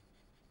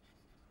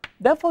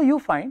 Therefore, you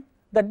find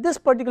that this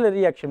particular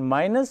reaction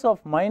minus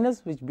of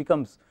minus, which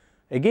becomes,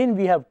 again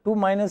we have two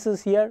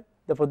minuses here,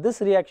 therefore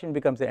this reaction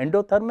becomes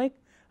endothermic,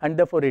 and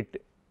therefore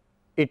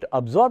it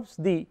absorbs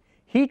the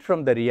heat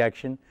from the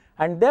reaction,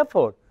 and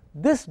therefore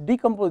this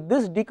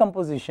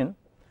decomposition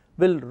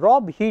will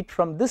rob heat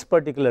from this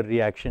particular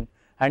reaction,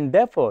 and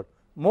therefore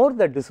more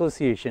the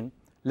dissociation,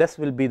 less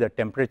will be the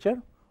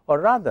temperature, or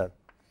rather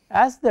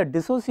as the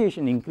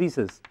dissociation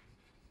increases,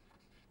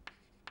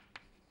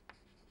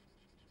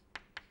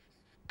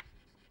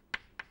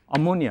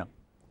 ammonia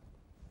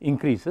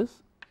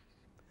increases,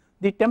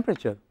 the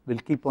temperature will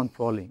keep on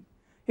falling.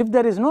 If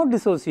there is no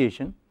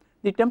dissociation,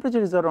 the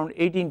temperature is around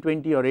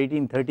 1820 or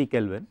 1830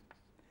 Kelvin,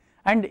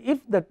 and if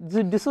the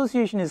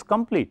dissociation is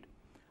complete,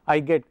 I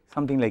get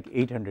something like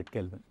 800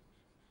 Kelvin.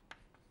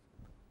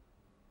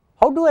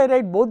 How do I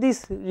write both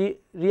these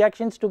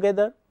reactions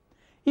together?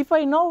 If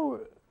I now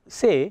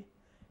say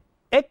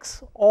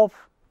X of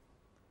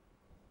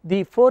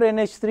the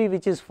 4NH3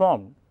 which is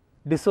formed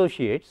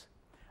dissociates,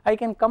 I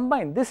can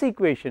combine this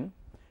equation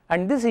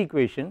and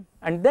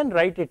then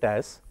write it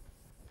as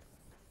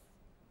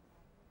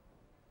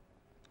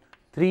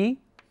 3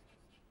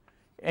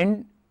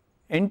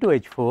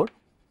 N2H4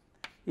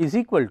 is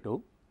equal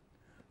to,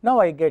 now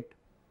I get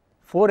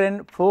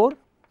 4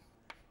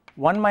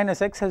 1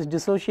 minus X has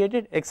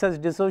dissociated, X has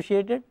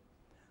dissociated,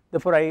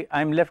 therefore I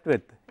am left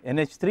with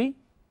NH3,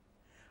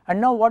 and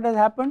now what has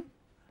happened?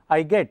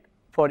 I get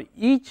for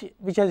each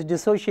which has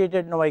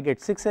dissociated, now I get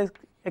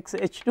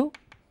 6XH2,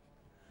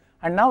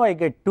 and now I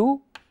get 2,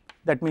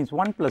 that means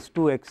 1 plus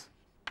 2x,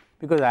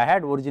 because I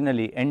had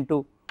originally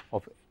N2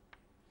 of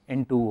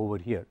N2 over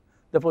here.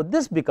 Therefore,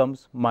 this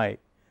becomes my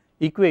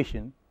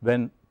equation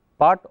when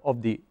part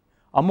of the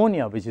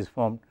ammonia which is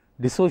formed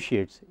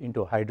dissociates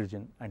into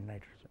hydrogen and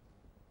nitrogen.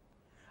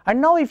 And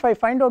now if I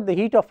find out the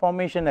heat of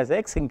formation as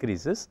X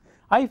increases,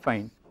 I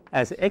find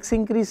as X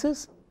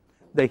increases,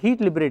 the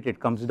heat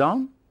liberated comes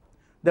down,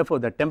 therefore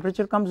the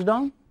temperature comes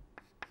down,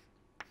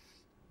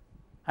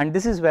 and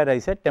this is where I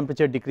said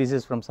temperature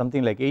decreases from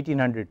something like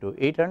 1800 to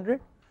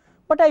 800,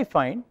 but I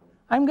find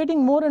I am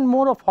getting more and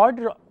more of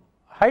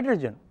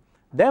hydrogen.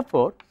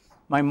 Therefore,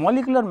 my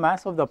molecular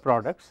mass of the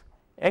products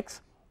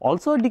X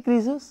also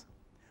decreases.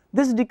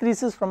 This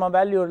decreases from a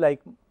value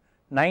like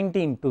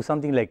 19 to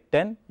something like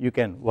 10, you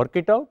can work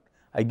it out.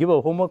 I give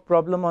a homework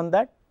problem on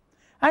that,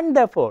 and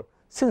therefore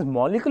since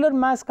molecular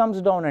mass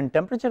comes down and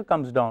temperature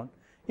comes down,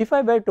 if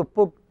I were to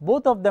put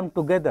both of them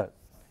together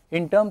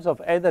in terms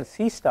of either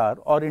C star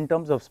or in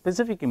terms of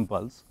specific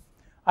impulse,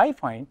 I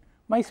find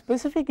my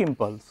specific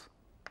impulse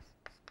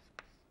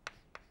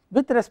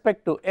with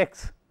respect to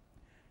X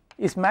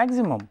is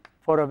maximum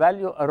for a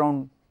value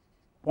around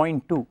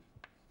 0.2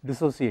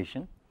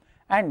 dissociation,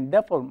 and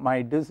therefore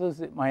my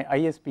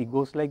ISP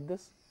goes like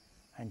this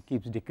and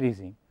keeps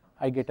decreasing.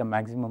 I get a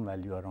maximum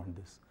value around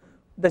this.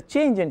 The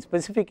change in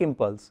specific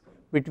impulse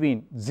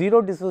between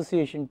 0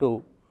 dissociation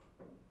to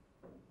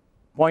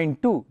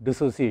 0.2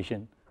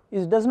 dissociation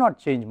does not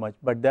change much,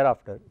 but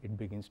thereafter it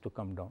begins to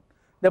come down.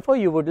 Therefore,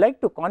 you would like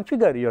to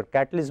configure your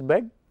catalyst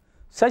bed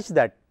such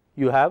that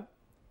you have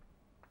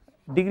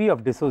degree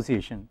of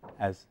dissociation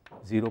as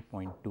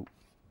 0.2,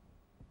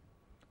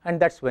 and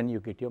that is when you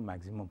get your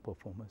maximum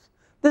performance.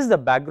 This is the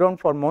background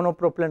for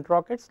monopropellant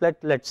rockets.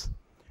 Let's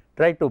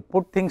try to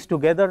put things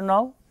together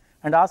now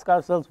and ask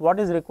ourselves what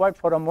is required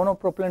for a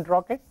monopropellant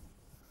rocket.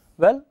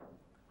 Well,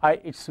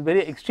 it's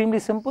very extremely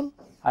simple.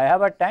 I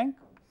have a tank,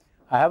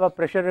 I have a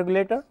pressure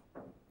regulator.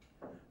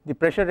 The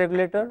pressure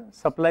regulator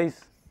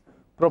supplies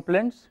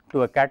propellants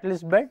to a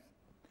catalyst bed,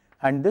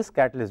 and this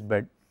catalyst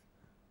bed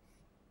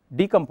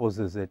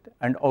decomposes it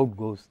and out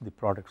goes the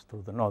products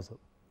through the nozzle.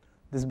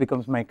 This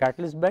becomes my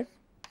catalyst bed.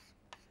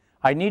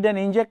 I need an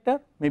injector,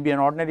 maybe an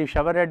ordinary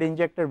shower head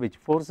injector which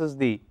forces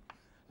the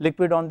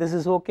liquid on this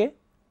is okay,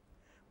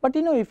 but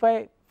you know, if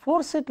I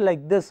force it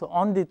like this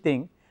on the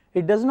thing,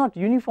 it does not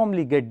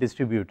uniformly get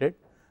distributed.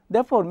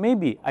 Therefore,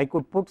 maybe I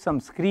could put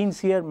some screens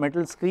here,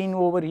 metal screen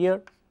over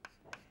here,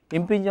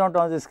 impinge it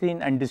on the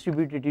screen and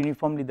distribute it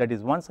uniformly, that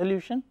is one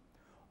solution,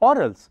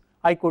 or else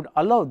I could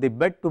allow the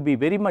bed to be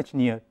very much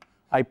near.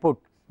 I put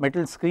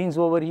metal screens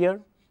over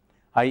here,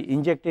 I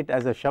inject it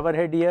as a shower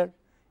head here,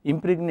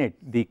 impregnate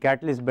the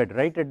catalyst bed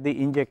right at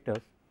the injector,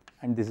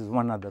 and this is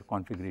one other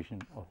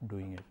configuration of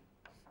doing it.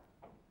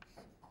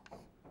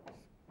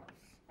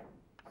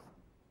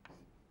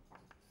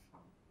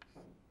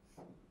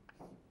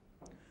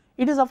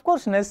 It is of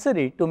course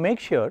necessary to make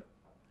sure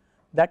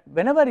that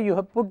whenever you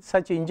have put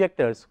such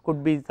injectors,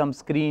 could be some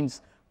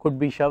screens, could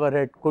be shower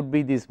head, could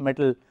be these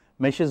metal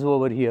meshes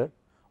over here,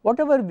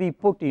 whatever we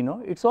put, you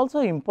know, it is also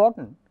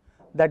important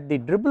that the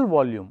dribble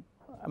volume,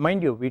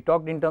 mind you, we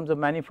talked in terms of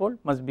manifold,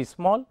 must be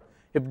small.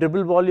 If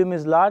dribble volume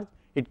is large,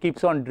 it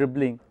keeps on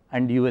dribbling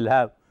and you will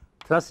have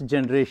thrust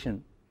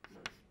generation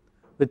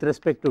with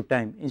respect to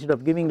time. Instead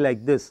of giving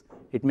like this,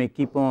 it may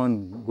keep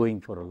on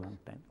going for a long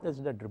time. That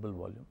is the dribble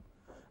volume.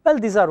 Well,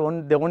 these are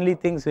the only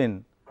things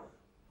in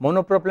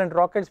monopropellant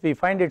rockets. We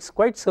find it is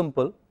quite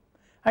simple.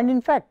 and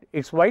in fact it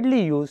is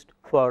widely used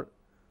for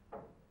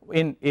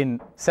in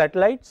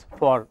satellites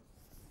for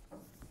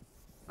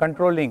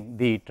controlling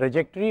the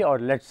trajectory, or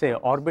let us say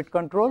orbit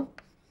control,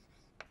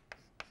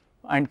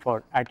 and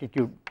for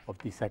attitude of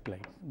the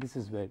satellite. This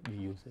is where we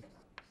use it.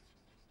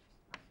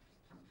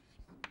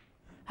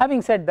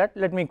 Having said that,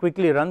 let me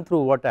quickly run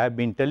through what I have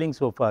been telling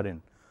so far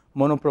in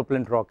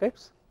monopropellant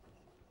rockets.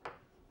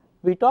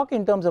 We talk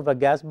in terms of a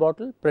gas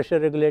bottle, pressure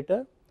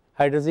regulator,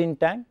 hydrazine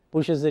tank,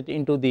 pushes it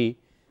into the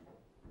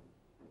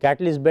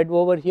catalyst bed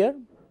over here.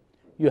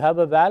 You have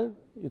a valve,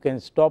 you can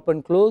stop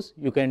and close,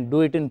 you can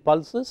do it in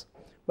pulses,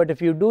 but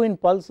if you do in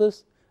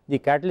pulses, the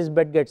catalyst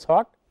bed gets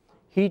hot,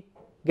 heat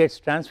gets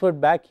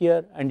transferred back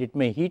here and it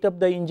may heat up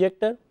the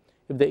injector.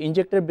 If the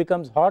injector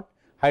becomes hot,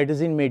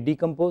 hydrazine may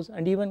decompose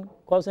and even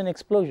cause an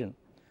explosion.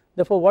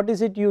 Therefore, what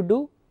is it you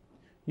do?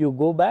 You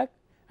go back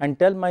and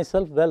tell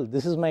myself, well,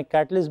 this is my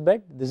catalyst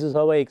bed, this is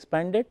how I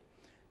expand it.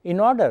 In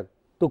order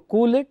to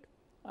cool it,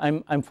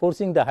 I am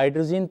forcing the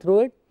hydrazine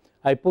through it.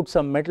 I put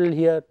some metal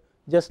here,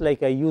 just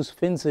like I use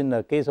fins in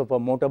the case of a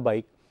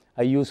motorbike.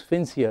 I use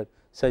fins here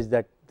such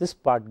that this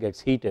part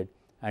gets heated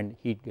and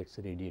heat gets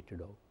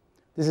radiated out.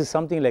 This is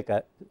something like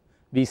a,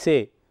 we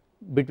say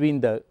between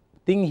the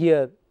thing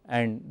here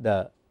and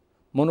the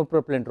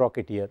monopropellant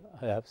rocket here,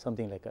 I have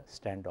something like a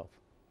standoff.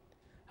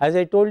 As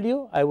I told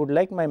you, I would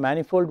like my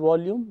manifold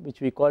volume,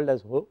 which we called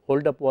as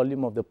hold up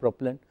volume of the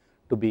propellant,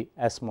 to be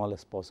as small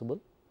as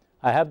possible.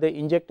 I have the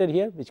injector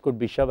here, which could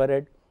be shower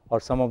head or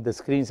some of the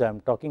screens I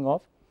am talking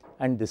of,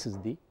 and this is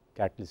the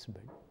catalyst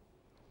bed.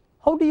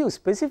 How do you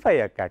specify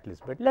a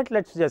catalyst bed? Let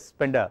us just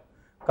spend a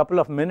couple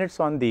of minutes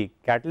on the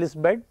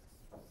catalyst bed.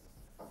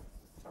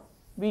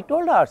 We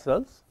told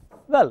ourselves,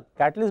 well,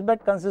 catalyst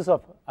bed consists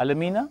of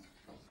alumina.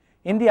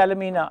 In the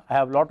alumina, I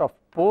have lot of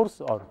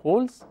pores or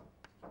holes,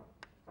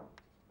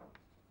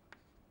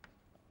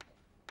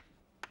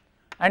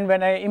 and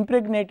when I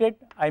impregnate it,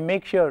 I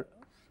make sure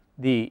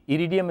the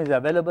iridium is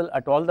available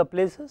at all the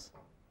places,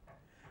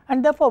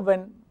 and therefore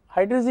when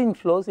hydrazine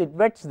flows, it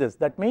wets this.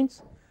 That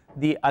means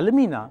the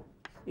alumina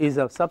is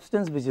a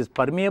substance which is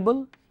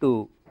permeable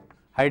to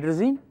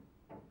hydrazine,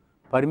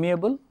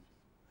 permeable.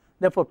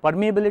 Therefore,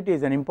 permeability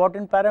is an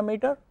important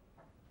parameter.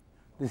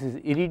 This is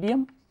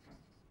iridium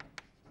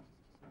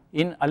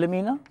in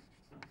alumina,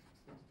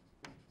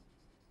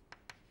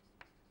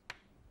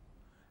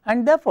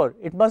 and therefore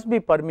it must be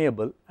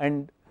permeable,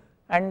 and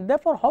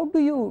therefore how do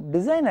you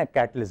design a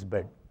catalyst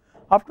bed?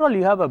 After all,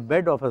 you have a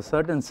bed of a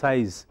certain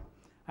size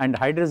and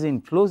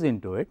hydrazine flows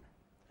into it.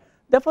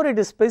 Therefore, it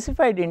is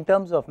specified in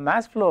terms of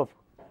mass flow of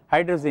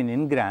hydrazine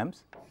in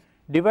grams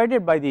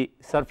divided by the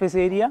surface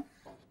area,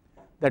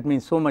 that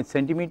means so much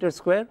centimeter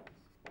square,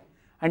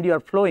 and you are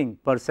flowing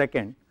per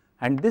second,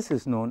 and this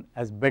is known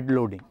as bed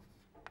loading.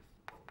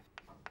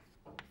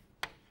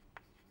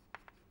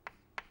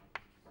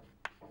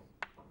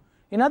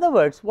 In other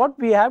words, what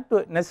we have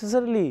to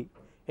necessarily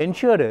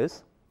ensure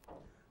is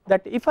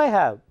that if I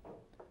have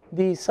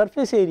the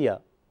surface area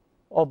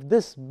of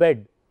this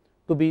bed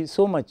to be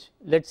so much,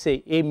 let us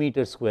say a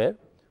meter square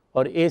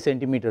or a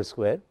centimeter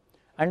square,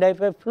 and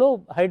if I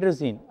flow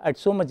hydrazine at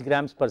so much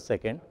grams per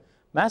second,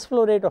 mass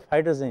flow rate of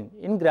hydrazine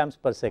in grams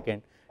per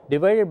second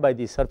divided by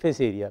the surface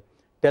area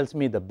tells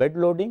me the bed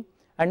loading,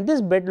 and this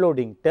bed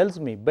loading tells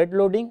me bed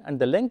loading and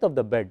the length of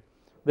the bed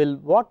will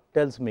what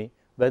tells me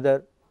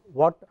whether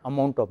what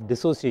amount of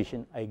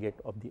dissociation I get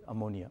of the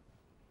ammonia.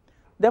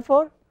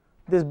 Therefore,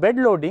 this bed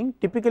loading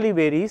typically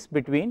varies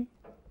between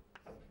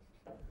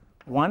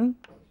 1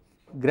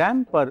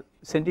 gram per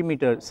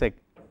centimeter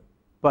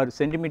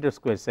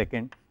square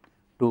second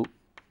to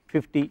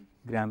 50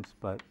 grams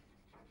per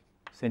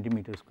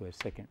centimeter square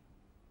second.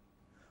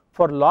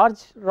 For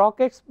large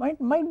rockets might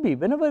be,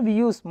 whenever we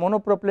use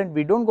monopropellant,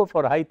 we do not go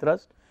for high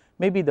thrust,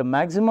 maybe the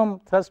maximum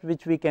thrust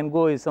which we can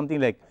go is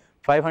something like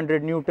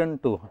 500 Newton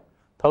to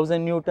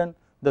 1000 Newton.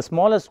 The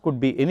smallest could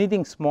be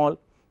anything small,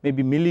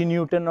 maybe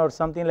millinewton or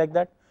something like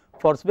that.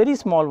 For very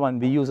small one,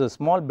 we use a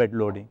small bed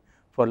loading.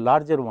 For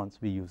larger ones,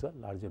 we use a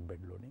larger bed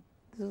loading.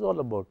 This is all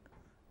about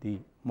the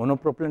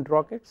monopropellant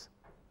rockets.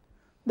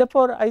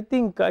 Therefore, I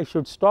think I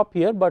should stop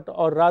here, but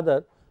or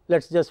rather let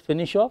us just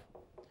finish off.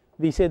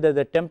 We say that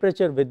the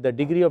temperature with the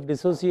degree of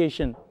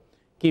dissociation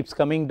keeps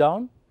coming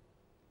down.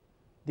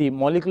 The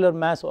molecular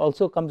mass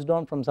also comes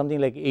down from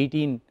something like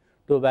 18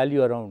 to a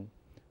value around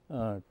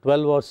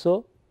 12 or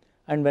so,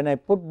 and when I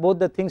put both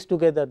the things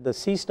together, the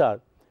C star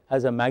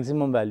has a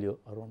maximum value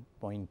around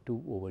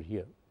 0.2 over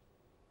here.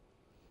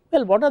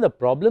 Well, what are the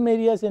problem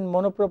areas in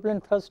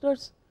monopropellant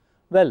thrusters?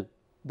 Well,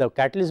 the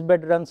catalyst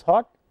bed runs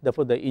hot,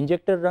 therefore the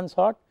injector runs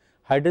hot,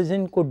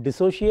 hydrazine could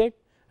dissociate,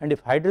 and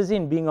if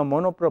hydrazine being a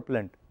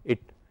monopropellant,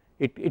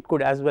 it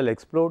could as well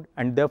explode,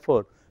 and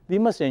therefore we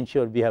must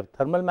ensure we have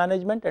thermal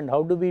management. And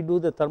how do we do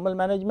the thermal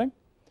management?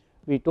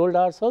 We told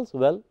ourselves,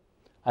 well,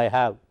 I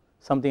have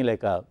something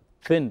like a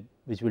fin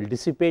which will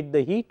dissipate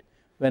the heat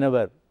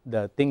whenever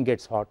the thing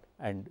gets hot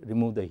and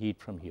remove the heat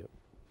from here.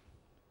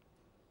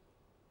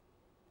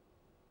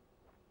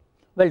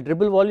 Well,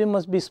 dribble volume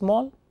must be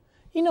small.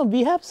 You know,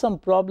 we have some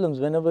problems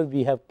whenever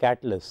we have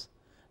catalysts,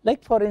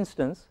 Like for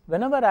instance,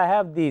 whenever I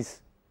have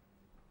these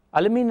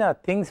alumina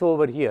things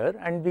over here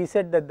and we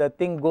said that the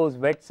thing goes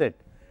wet set,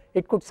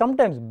 it could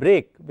sometimes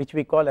break, which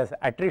we call as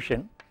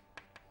attrition.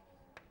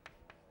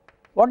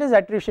 What is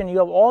attrition? You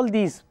have all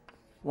these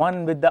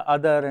one with the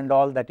other and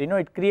all that,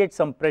 it creates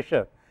some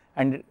pressure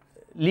and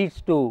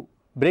leads to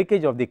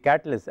breakage of the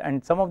catalyst,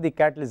 and some of the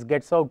catalyst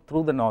gets out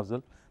through the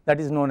nozzle, that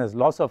is known as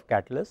loss of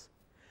catalyst.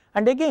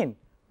 And again,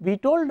 we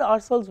told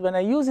ourselves, when I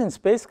use in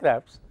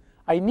spacecrafts,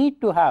 I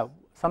need to have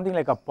something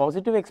like a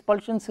positive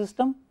expulsion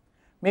system.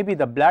 Maybe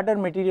the bladder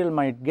material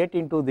might get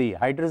into the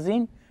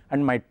hydrazine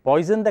and might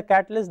poison the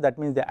catalyst, that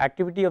means the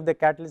activity of the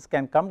catalyst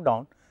can come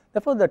down.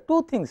 Therefore, the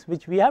two things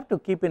which we have to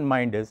keep in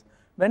mind is,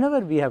 whenever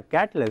we have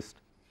catalyst,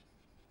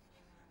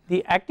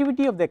 the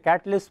activity of the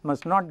catalyst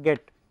must not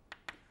get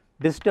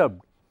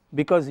disturbed,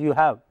 because you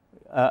have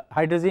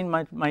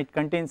hydrazine might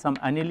contain some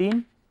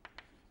aniline,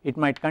 it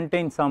might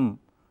contain some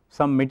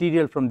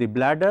material from the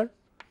bladder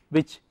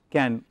which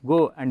can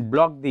go and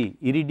block the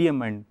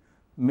iridium and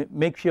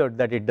make sure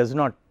that it does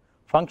not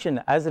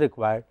function as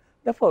required.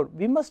 Therefore,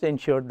 we must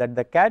ensure that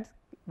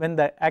when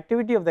the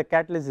activity of the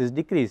catalyst is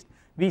decreased,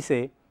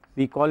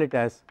 we call it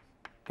as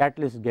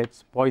catalyst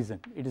gets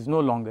poisoned, it is no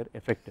longer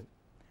effective,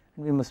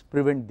 and we must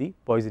prevent the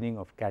poisoning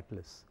of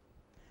catalysts.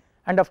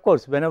 And of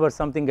course, whenever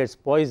something gets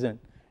poisoned,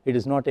 it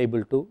is not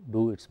able to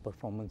do its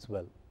performance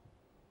well.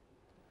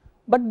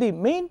 But the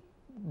main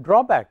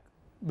drawback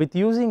with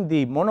using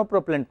the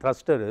monopropellant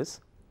thruster is,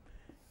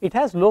 it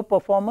has low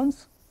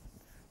performance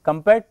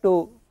compared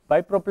to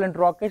bipropellant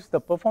rockets. The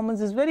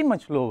performance is very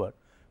much lower,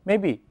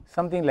 maybe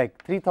something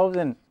like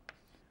 3000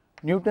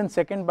 Newton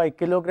second by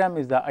kilogram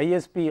is the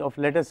ISP of,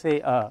 let us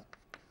say, a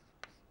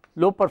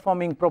low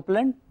performing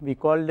propellant. We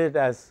called it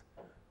as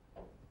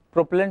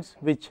propellants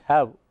which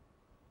have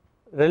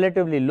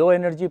relatively low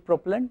energy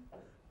propellant.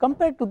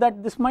 Compared to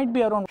that, this might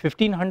be around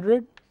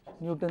 1500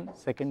 Newton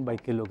second by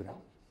kilogram.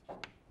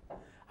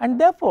 And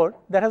therefore,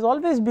 there has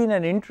always been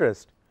an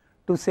interest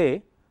to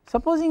say,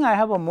 supposing I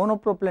have a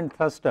monopropellant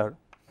thruster,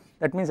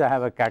 that means I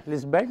have a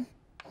catalyst bed,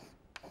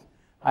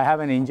 I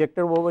have an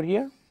injector over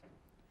here,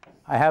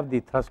 I have the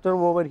thruster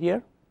over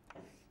here.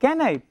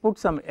 Can I put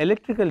some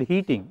electrical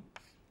heating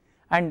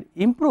and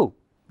improve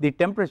the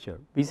temperature?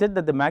 We said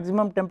that the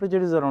maximum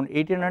temperature is around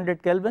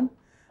 1800 Kelvin.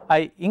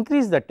 I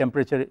increase the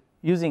temperature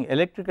using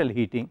electrical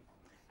heating,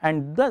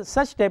 and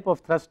such type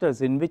of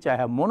thrusters in which I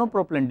have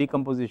monopropellant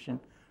decomposition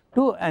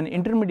to an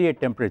intermediate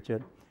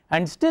temperature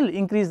and still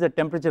increase the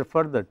temperature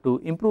further to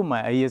improve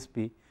my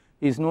ISP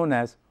is known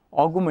as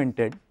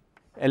augmented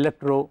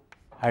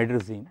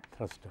electrohydrazine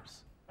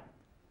thrusters.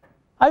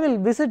 I will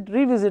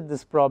revisit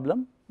this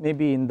problem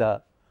maybe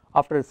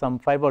after some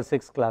 5 or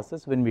 6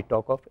 classes when we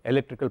talk of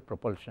electrical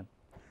propulsion.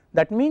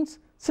 That means,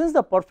 since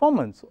the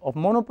performance of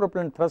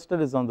monopropellant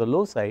thruster is on the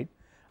low side,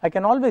 I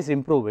can always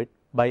improve it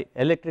by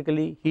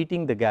electrically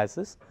heating the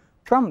gases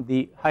from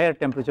the higher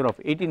temperature of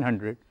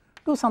 1800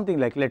 to something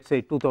like, let us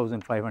say,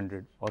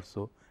 2500 or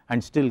so,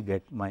 and still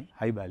get my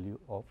high value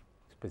of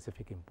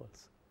specific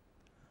impulse.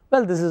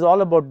 Well, this is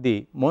all about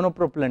the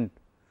monopropellant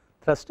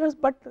thrusters,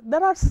 but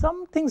there are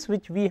some things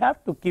which we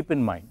have to keep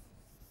in mind.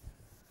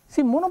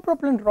 See,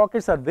 monopropellant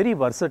rockets are very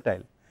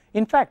versatile.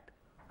 In fact,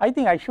 I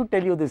think I should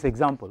tell you this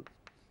example.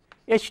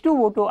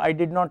 H2O2 I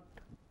did not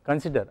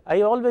consider,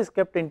 I always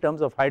kept in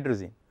terms of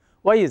hydrazine.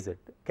 Why is it?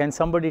 Can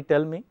somebody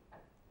tell me?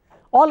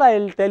 All I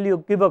will tell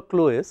you, give a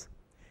clue, is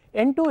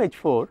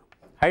N2H4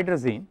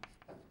 hydrazine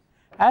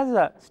has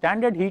a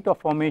standard heat of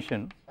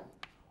formation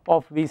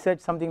of, we said,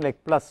 something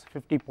like plus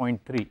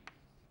 50.3.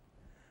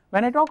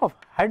 When I talk of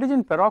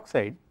hydrogen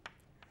peroxide,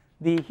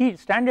 the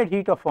standard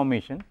heat of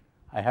formation,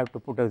 I have to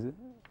put a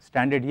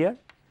standard here,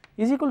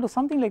 is equal to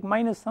something like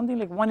minus something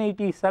like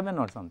 187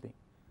 or something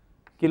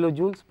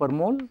kilojoules per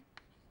mole,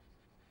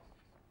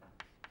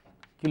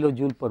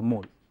 kilojoule per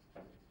mole.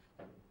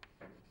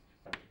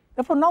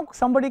 Therefore, now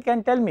somebody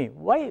can tell me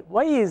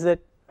why is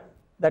it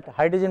that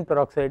hydrogen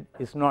peroxide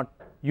is not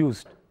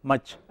used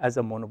much as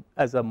a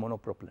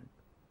monopropellant.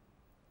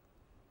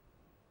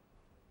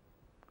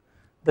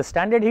 The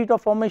standard heat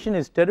of formation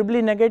is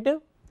terribly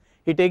negative.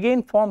 It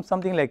again forms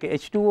something like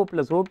H2O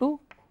plus O2,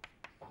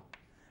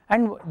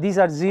 and these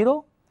are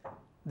 0.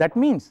 That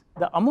means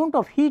the amount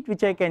of heat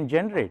which I can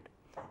generate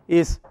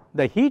is,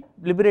 the heat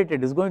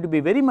liberated is going to be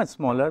very much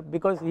smaller,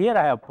 because here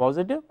I have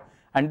positive,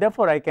 and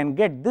therefore I can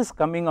get this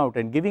coming out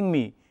and giving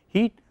me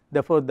heat.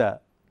 Therefore, the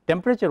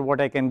temperature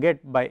what I can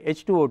get by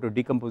H2O2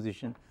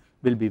 decomposition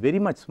will be very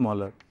much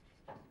smaller,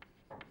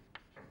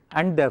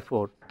 and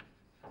therefore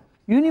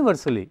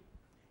universally,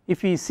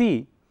 if we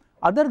see,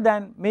 other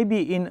than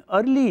maybe in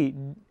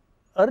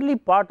early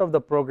part of the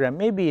program,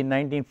 maybe in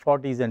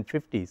 1940s and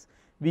 50s,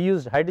 we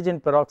used hydrogen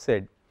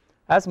peroxide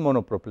as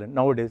monopropellant.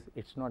 Nowadays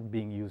it is not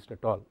being used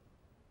at all.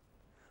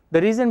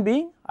 The reason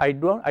being, I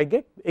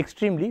get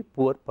extremely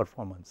poor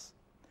performance.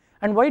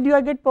 And why do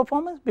I get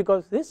performance?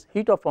 Because this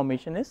heat of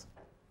formation is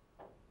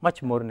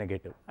much more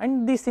negative,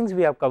 and these things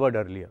we have covered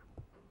earlier.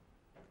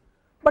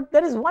 But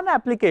there is one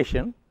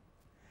application.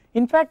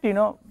 In fact,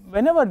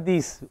 whenever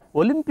these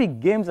Olympic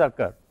games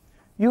occur,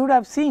 you would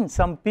have seen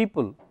some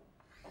people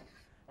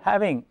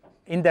having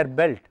in their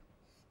belt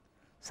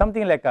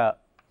something like a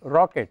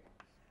rocket,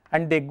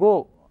 and they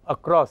go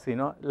across,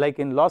 like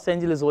in Los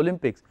Angeles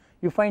Olympics,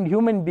 you find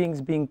human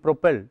beings being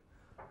propelled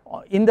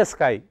in the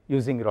sky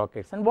using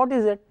rockets. And what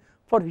is it?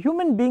 For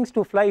human beings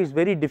to fly is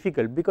very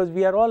difficult because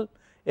we are all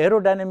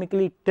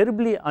aerodynamically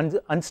terribly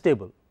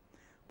unstable.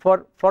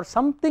 For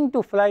something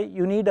to fly,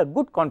 you need a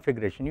good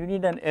configuration, you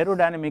need an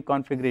aerodynamic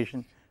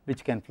configuration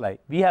which can fly.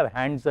 We have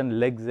hands and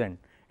legs and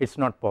it is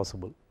not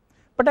possible,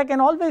 but I can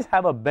always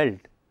have a belt,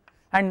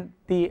 and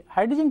the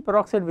hydrogen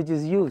peroxide which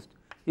is used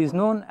is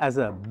known as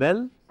a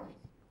belt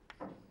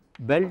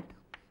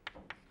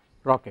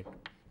rocket.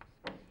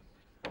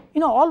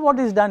 All what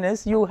is done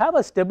is you have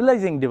a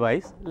stabilizing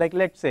device, like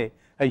let us say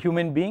a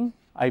human being,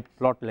 I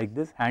plot like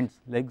this,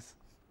 hands, legs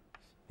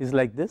is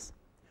like this.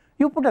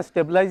 You put a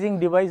stabilizing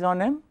device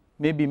on him,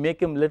 maybe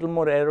make him little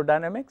more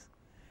aerodynamics,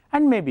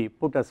 and maybe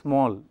put a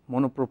small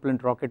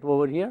monopropellant rocket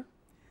over here,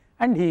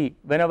 and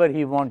whenever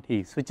he wants,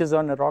 he switches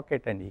on a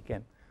rocket and he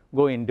can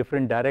go in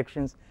different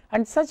directions,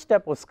 and such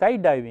type of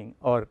skydiving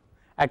or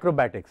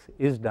acrobatics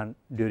is done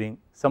during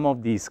some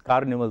of these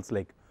carnivals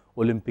like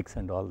Olympics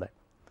and all that.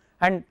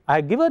 And I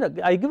give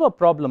a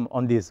problem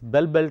on this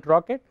belt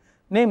rocket,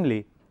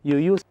 namely you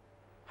use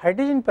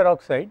hydrogen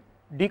peroxide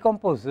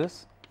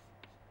decomposes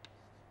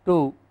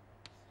to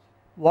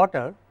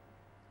water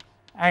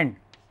and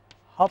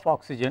half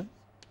oxygen.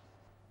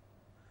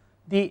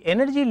 The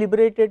energy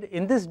liberated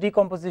in this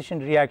decomposition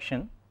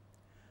reaction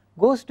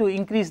goes to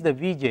increase the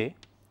Vj,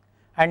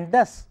 and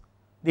thus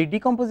the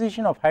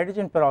decomposition of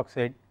hydrogen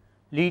peroxide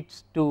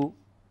leads to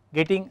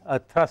getting a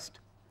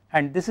thrust,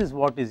 and this is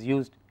what is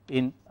used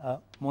in a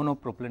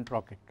monopropellant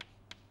rocket.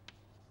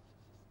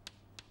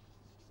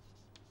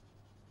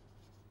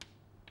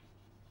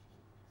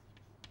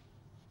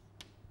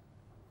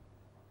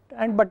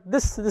 And but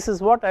this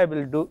is what I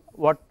will do,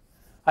 what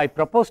I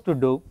propose to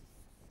do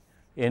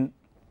in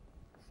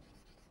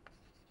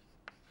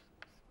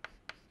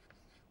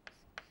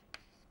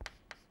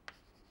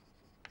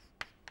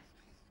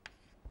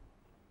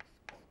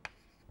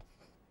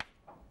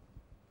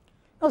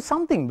now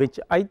something which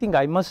I think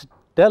I must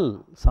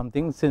tell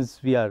something,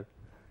 since we are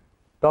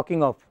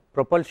talking of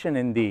propulsion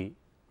in the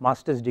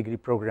master's degree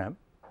program.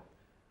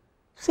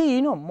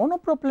 See,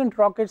 monopropellant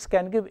rockets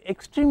can give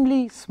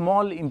extremely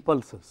small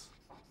impulses.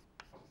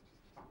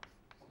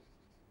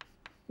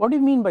 What do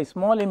you mean by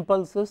small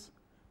impulses?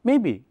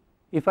 Maybe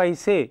if I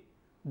say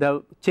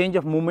the change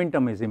of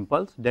momentum is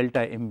impulse, delta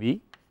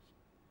mv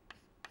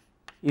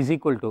is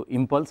equal to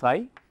impulse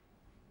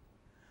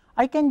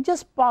I can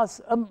just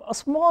pass a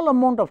small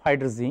amount of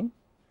hydrazine,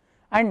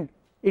 and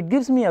it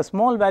gives me a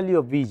small value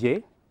of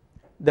Vj.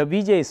 The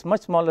Vj is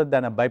much smaller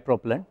than a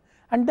bipropellant,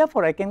 and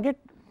therefore I can get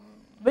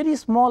very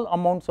small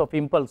amounts of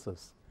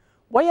impulses.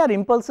 Why are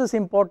impulses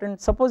important?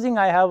 Supposing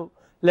I have,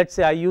 let us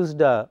say I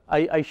used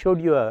I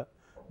showed you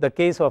the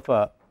case of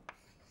a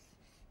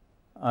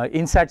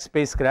INSAT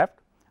spacecraft.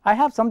 I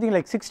have something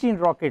like 16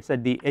 rockets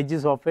at the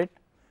edges of it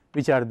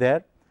which are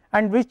there,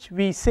 and which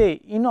we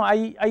say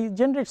I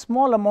generate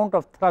small amount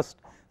of thrust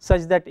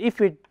such that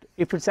if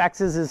its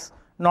axis is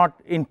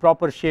not in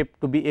proper shape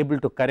to be able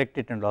to correct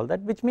it and all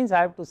that, which means I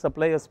have to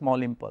supply a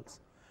small impulse.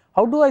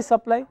 How do I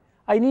supply?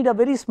 I need a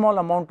very small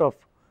amount of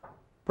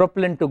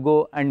propellant to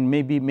go and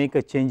maybe make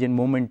a change in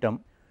momentum.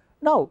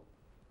 Now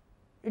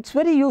it is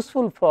very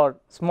useful for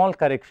small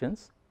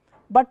corrections,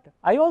 but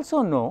I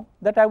also know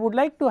that I would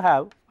like to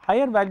have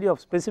higher value of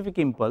specific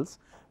impulse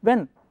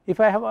when if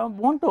I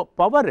want to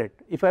power it,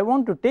 if I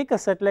want to take a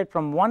satellite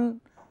from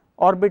one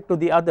orbit to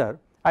the other,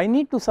 I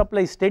need to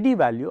supply steady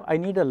value, I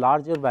need a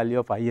larger value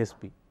of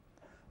ISP.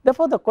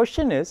 Therefore the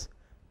question is,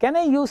 can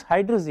I use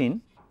hydrazine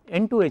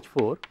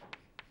N2H4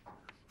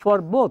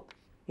 for both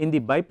in the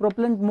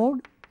bipropellant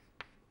mode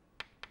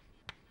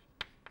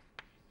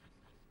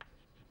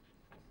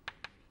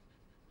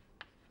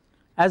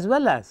as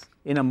well as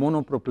in a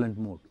monopropellant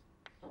mode?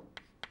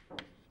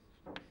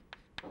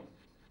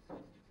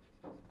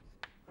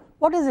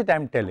 What is it I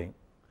am telling?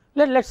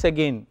 Let us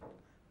again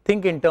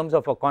think in terms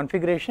of a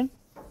configuration.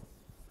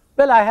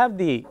 Well, I have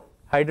the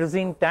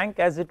hydrazine tank,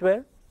 as it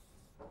were,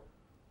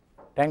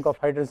 tank of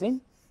hydrazine.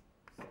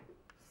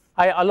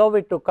 I allow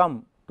it to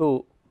come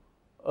to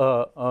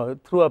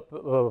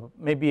through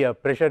maybe a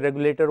pressure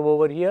regulator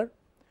over here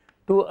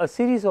to a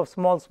series of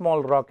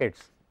small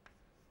rockets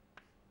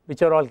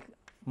which are all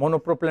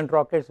monopropellant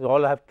rockets,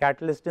 all have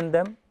catalyst in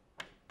them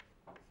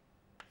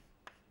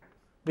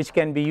which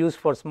can be used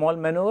for small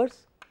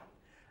maneuvers.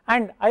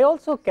 And I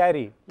also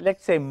carry, let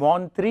us say,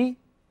 MON3.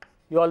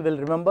 You all will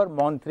remember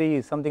MON3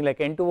 is something like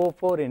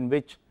N2O4, in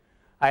which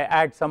I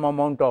add some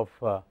amount of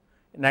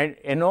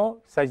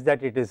NO such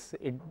that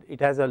it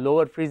has a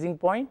lower freezing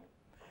point,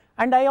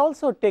 and I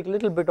also take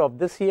little bit of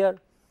this here,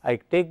 I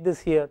take this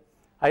here,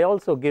 I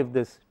also give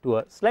this to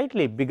a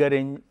slightly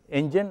bigger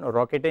engine or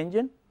rocket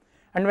engine,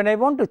 and when I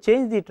want to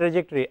change the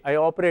trajectory I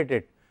operate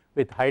it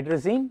with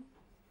hydrazine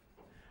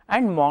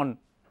and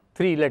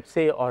MON3, let us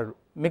say, or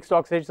mixed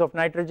oxides of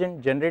nitrogen,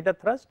 generate a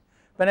thrust.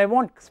 When I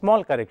want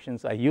small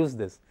corrections, I use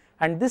this,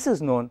 and this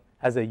is known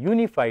as a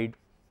unified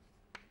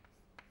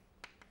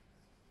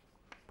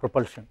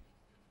propulsion.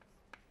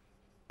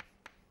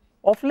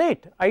 Of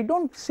late, I do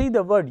not see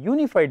the word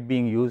unified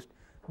being used,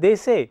 they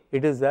say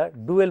it is a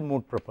dual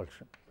mode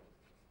propulsion.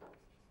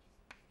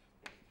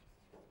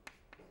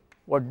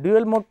 What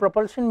dual mode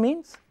propulsion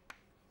means?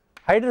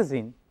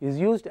 Hydrazine is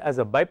used as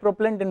a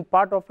bipropellant in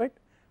part of it,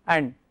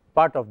 and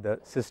part of the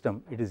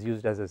system it is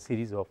used as a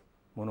series of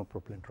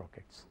monopropellant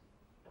rockets.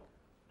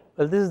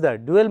 Well, this is the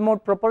dual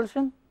mode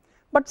propulsion,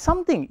 but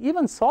something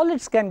even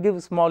solids can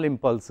give small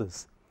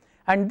impulses,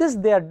 and this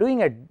they are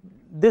doing at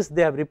this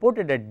they have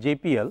reported at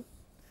JPL,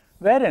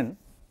 wherein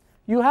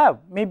you have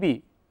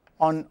maybe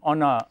on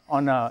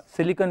a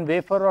silicon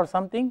wafer or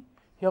something,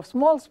 you have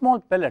small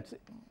pellets,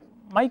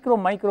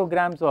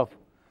 micrograms of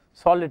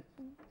solid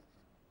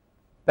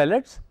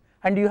pellets,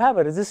 and you have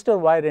a resistor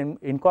wire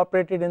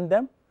incorporated in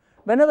them.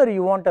 Whenever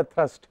you want a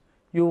thrust,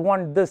 you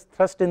want this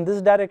thrust in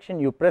this direction,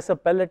 you press a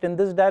pellet in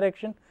this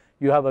direction,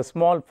 you have a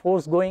small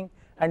force going,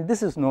 and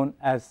this is known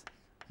as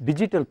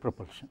digital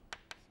propulsion.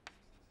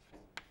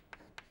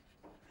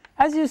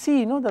 As you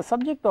see, the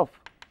subject of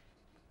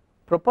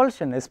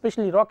propulsion,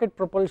 especially rocket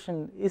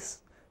propulsion,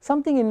 is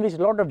something in which a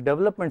lot of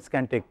developments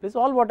can take place.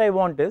 All what I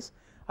want is,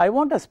 I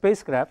want a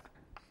spacecraft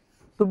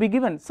to be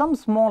given some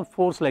small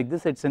force like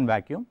this, it is in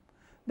vacuum.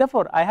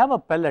 Therefore, I have a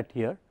pellet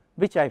here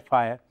which I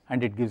fire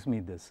and it gives me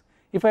this.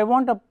 If I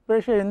want a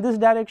pressure in this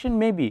direction,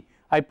 maybe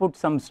I put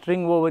some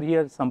string over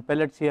here, some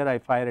pellets here, I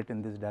fire it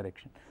in this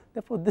direction.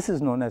 Therefore, this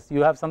is known as,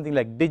 you have something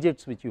like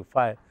digits which you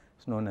fire,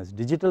 it is known as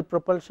digital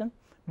propulsion.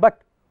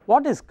 But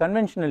what is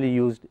conventionally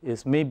used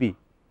is maybe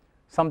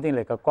something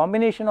like a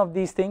combination of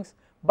these things,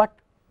 but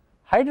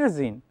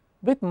hydrazine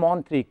with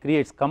MON3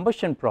 creates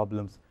combustion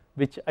problems,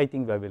 which I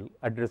think I will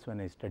address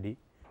when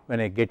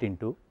I get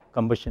into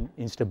combustion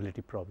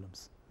instability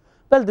problems.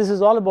 Well, this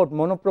is all about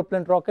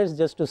monopropellant rockets.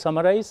 Just to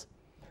summarize,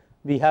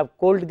 we have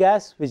cold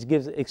gas which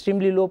gives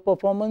extremely low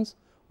performance,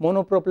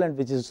 monopropellant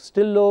which is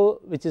still low,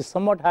 which is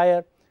somewhat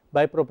higher,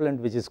 bipropellant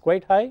which is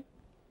quite high,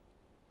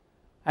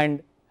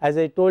 and as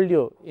I told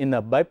you, in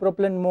a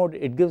bipropellant mode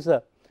it gives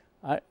a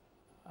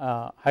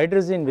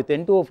hydrazine with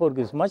N2O4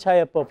 gives much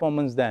higher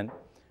performance than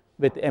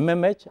with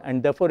MMH,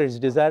 and therefore it is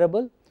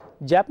desirable.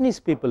 Japanese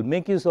people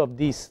make use of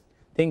these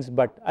things,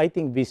 but I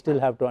think we still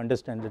have to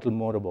understand a little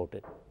more about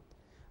it.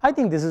 I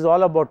think this is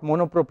all about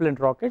monopropellant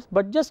rockets,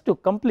 but just to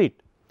complete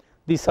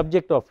the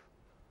subject of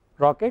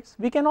rockets,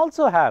 we can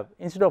also have,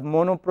 instead of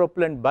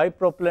monopropellant,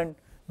 bipropellant,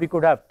 we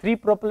could have 3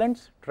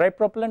 propellants,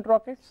 tripropellant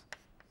rockets.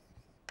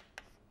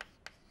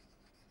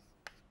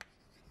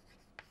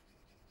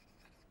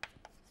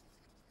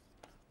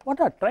 What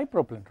are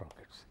tripropellant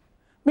rockets?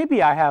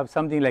 Maybe I have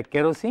something like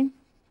kerosene,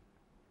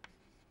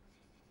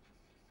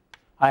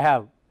 I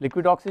have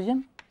liquid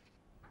oxygen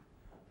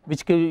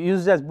which can be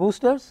used as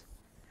boosters,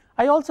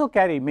 I also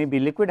carry maybe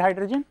liquid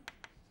hydrogen,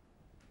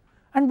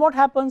 and what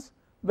happens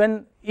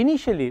when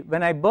initially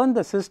when I burn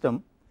the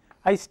system,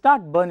 I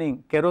start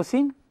burning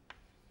kerosene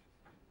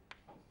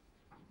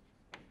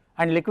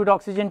and liquid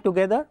oxygen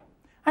together,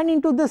 and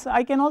into this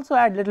I can also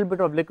add little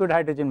bit of liquid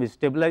hydrogen which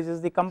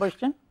stabilizes the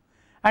combustion,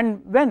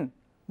 and when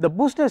the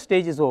booster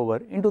stage is over,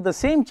 into the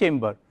same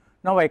chamber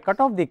now I cut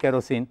off the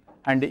kerosene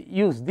and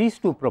use these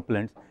 2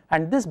 propellants,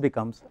 and this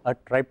becomes a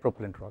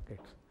tripropellant rocket.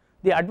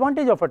 The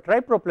advantage of a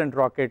tripropellant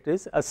rocket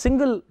is a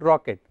single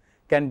rocket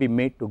can be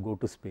made to go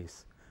to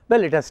space.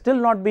 Well, it has still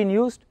not been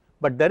used,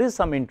 but there is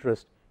some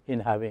interest in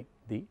having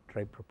the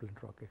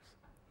tripropellant rockets.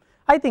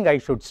 I think I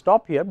should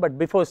stop here, but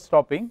before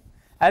stopping,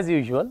 as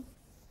usual,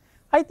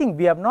 I think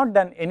we have not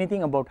done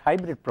anything about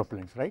hybrid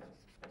propellants, right?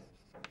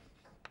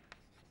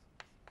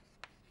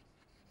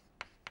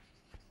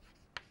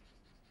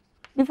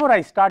 Before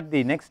I start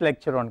the next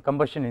lecture on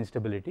combustion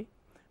instability,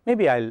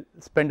 maybe I will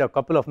spend a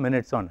couple of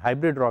minutes on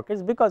hybrid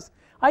rockets, because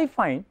I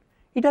find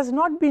it has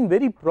not been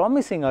very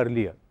promising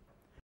earlier.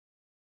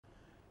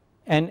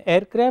 An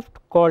aircraft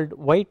called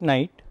White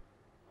Knight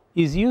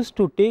is used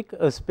to take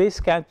a space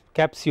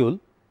capsule,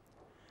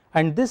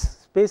 and this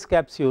space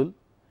capsule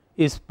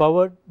is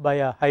powered by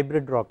a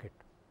hybrid rocket.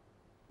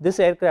 This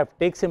aircraft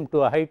takes him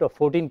to a height of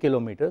 14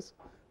 kilometers.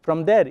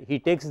 From there he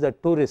takes the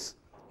tourists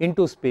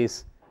into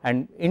space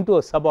and into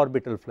a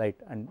suborbital flight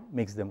and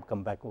makes them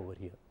come back over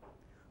here.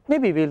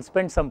 Maybe we will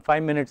spend some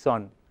 5 minutes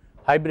on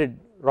hybrid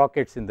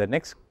rockets in the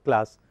next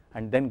class,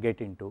 and then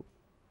get into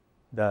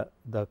the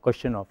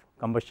question of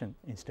combustion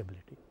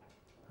instability,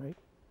 right.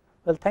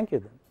 Well, thank you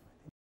then.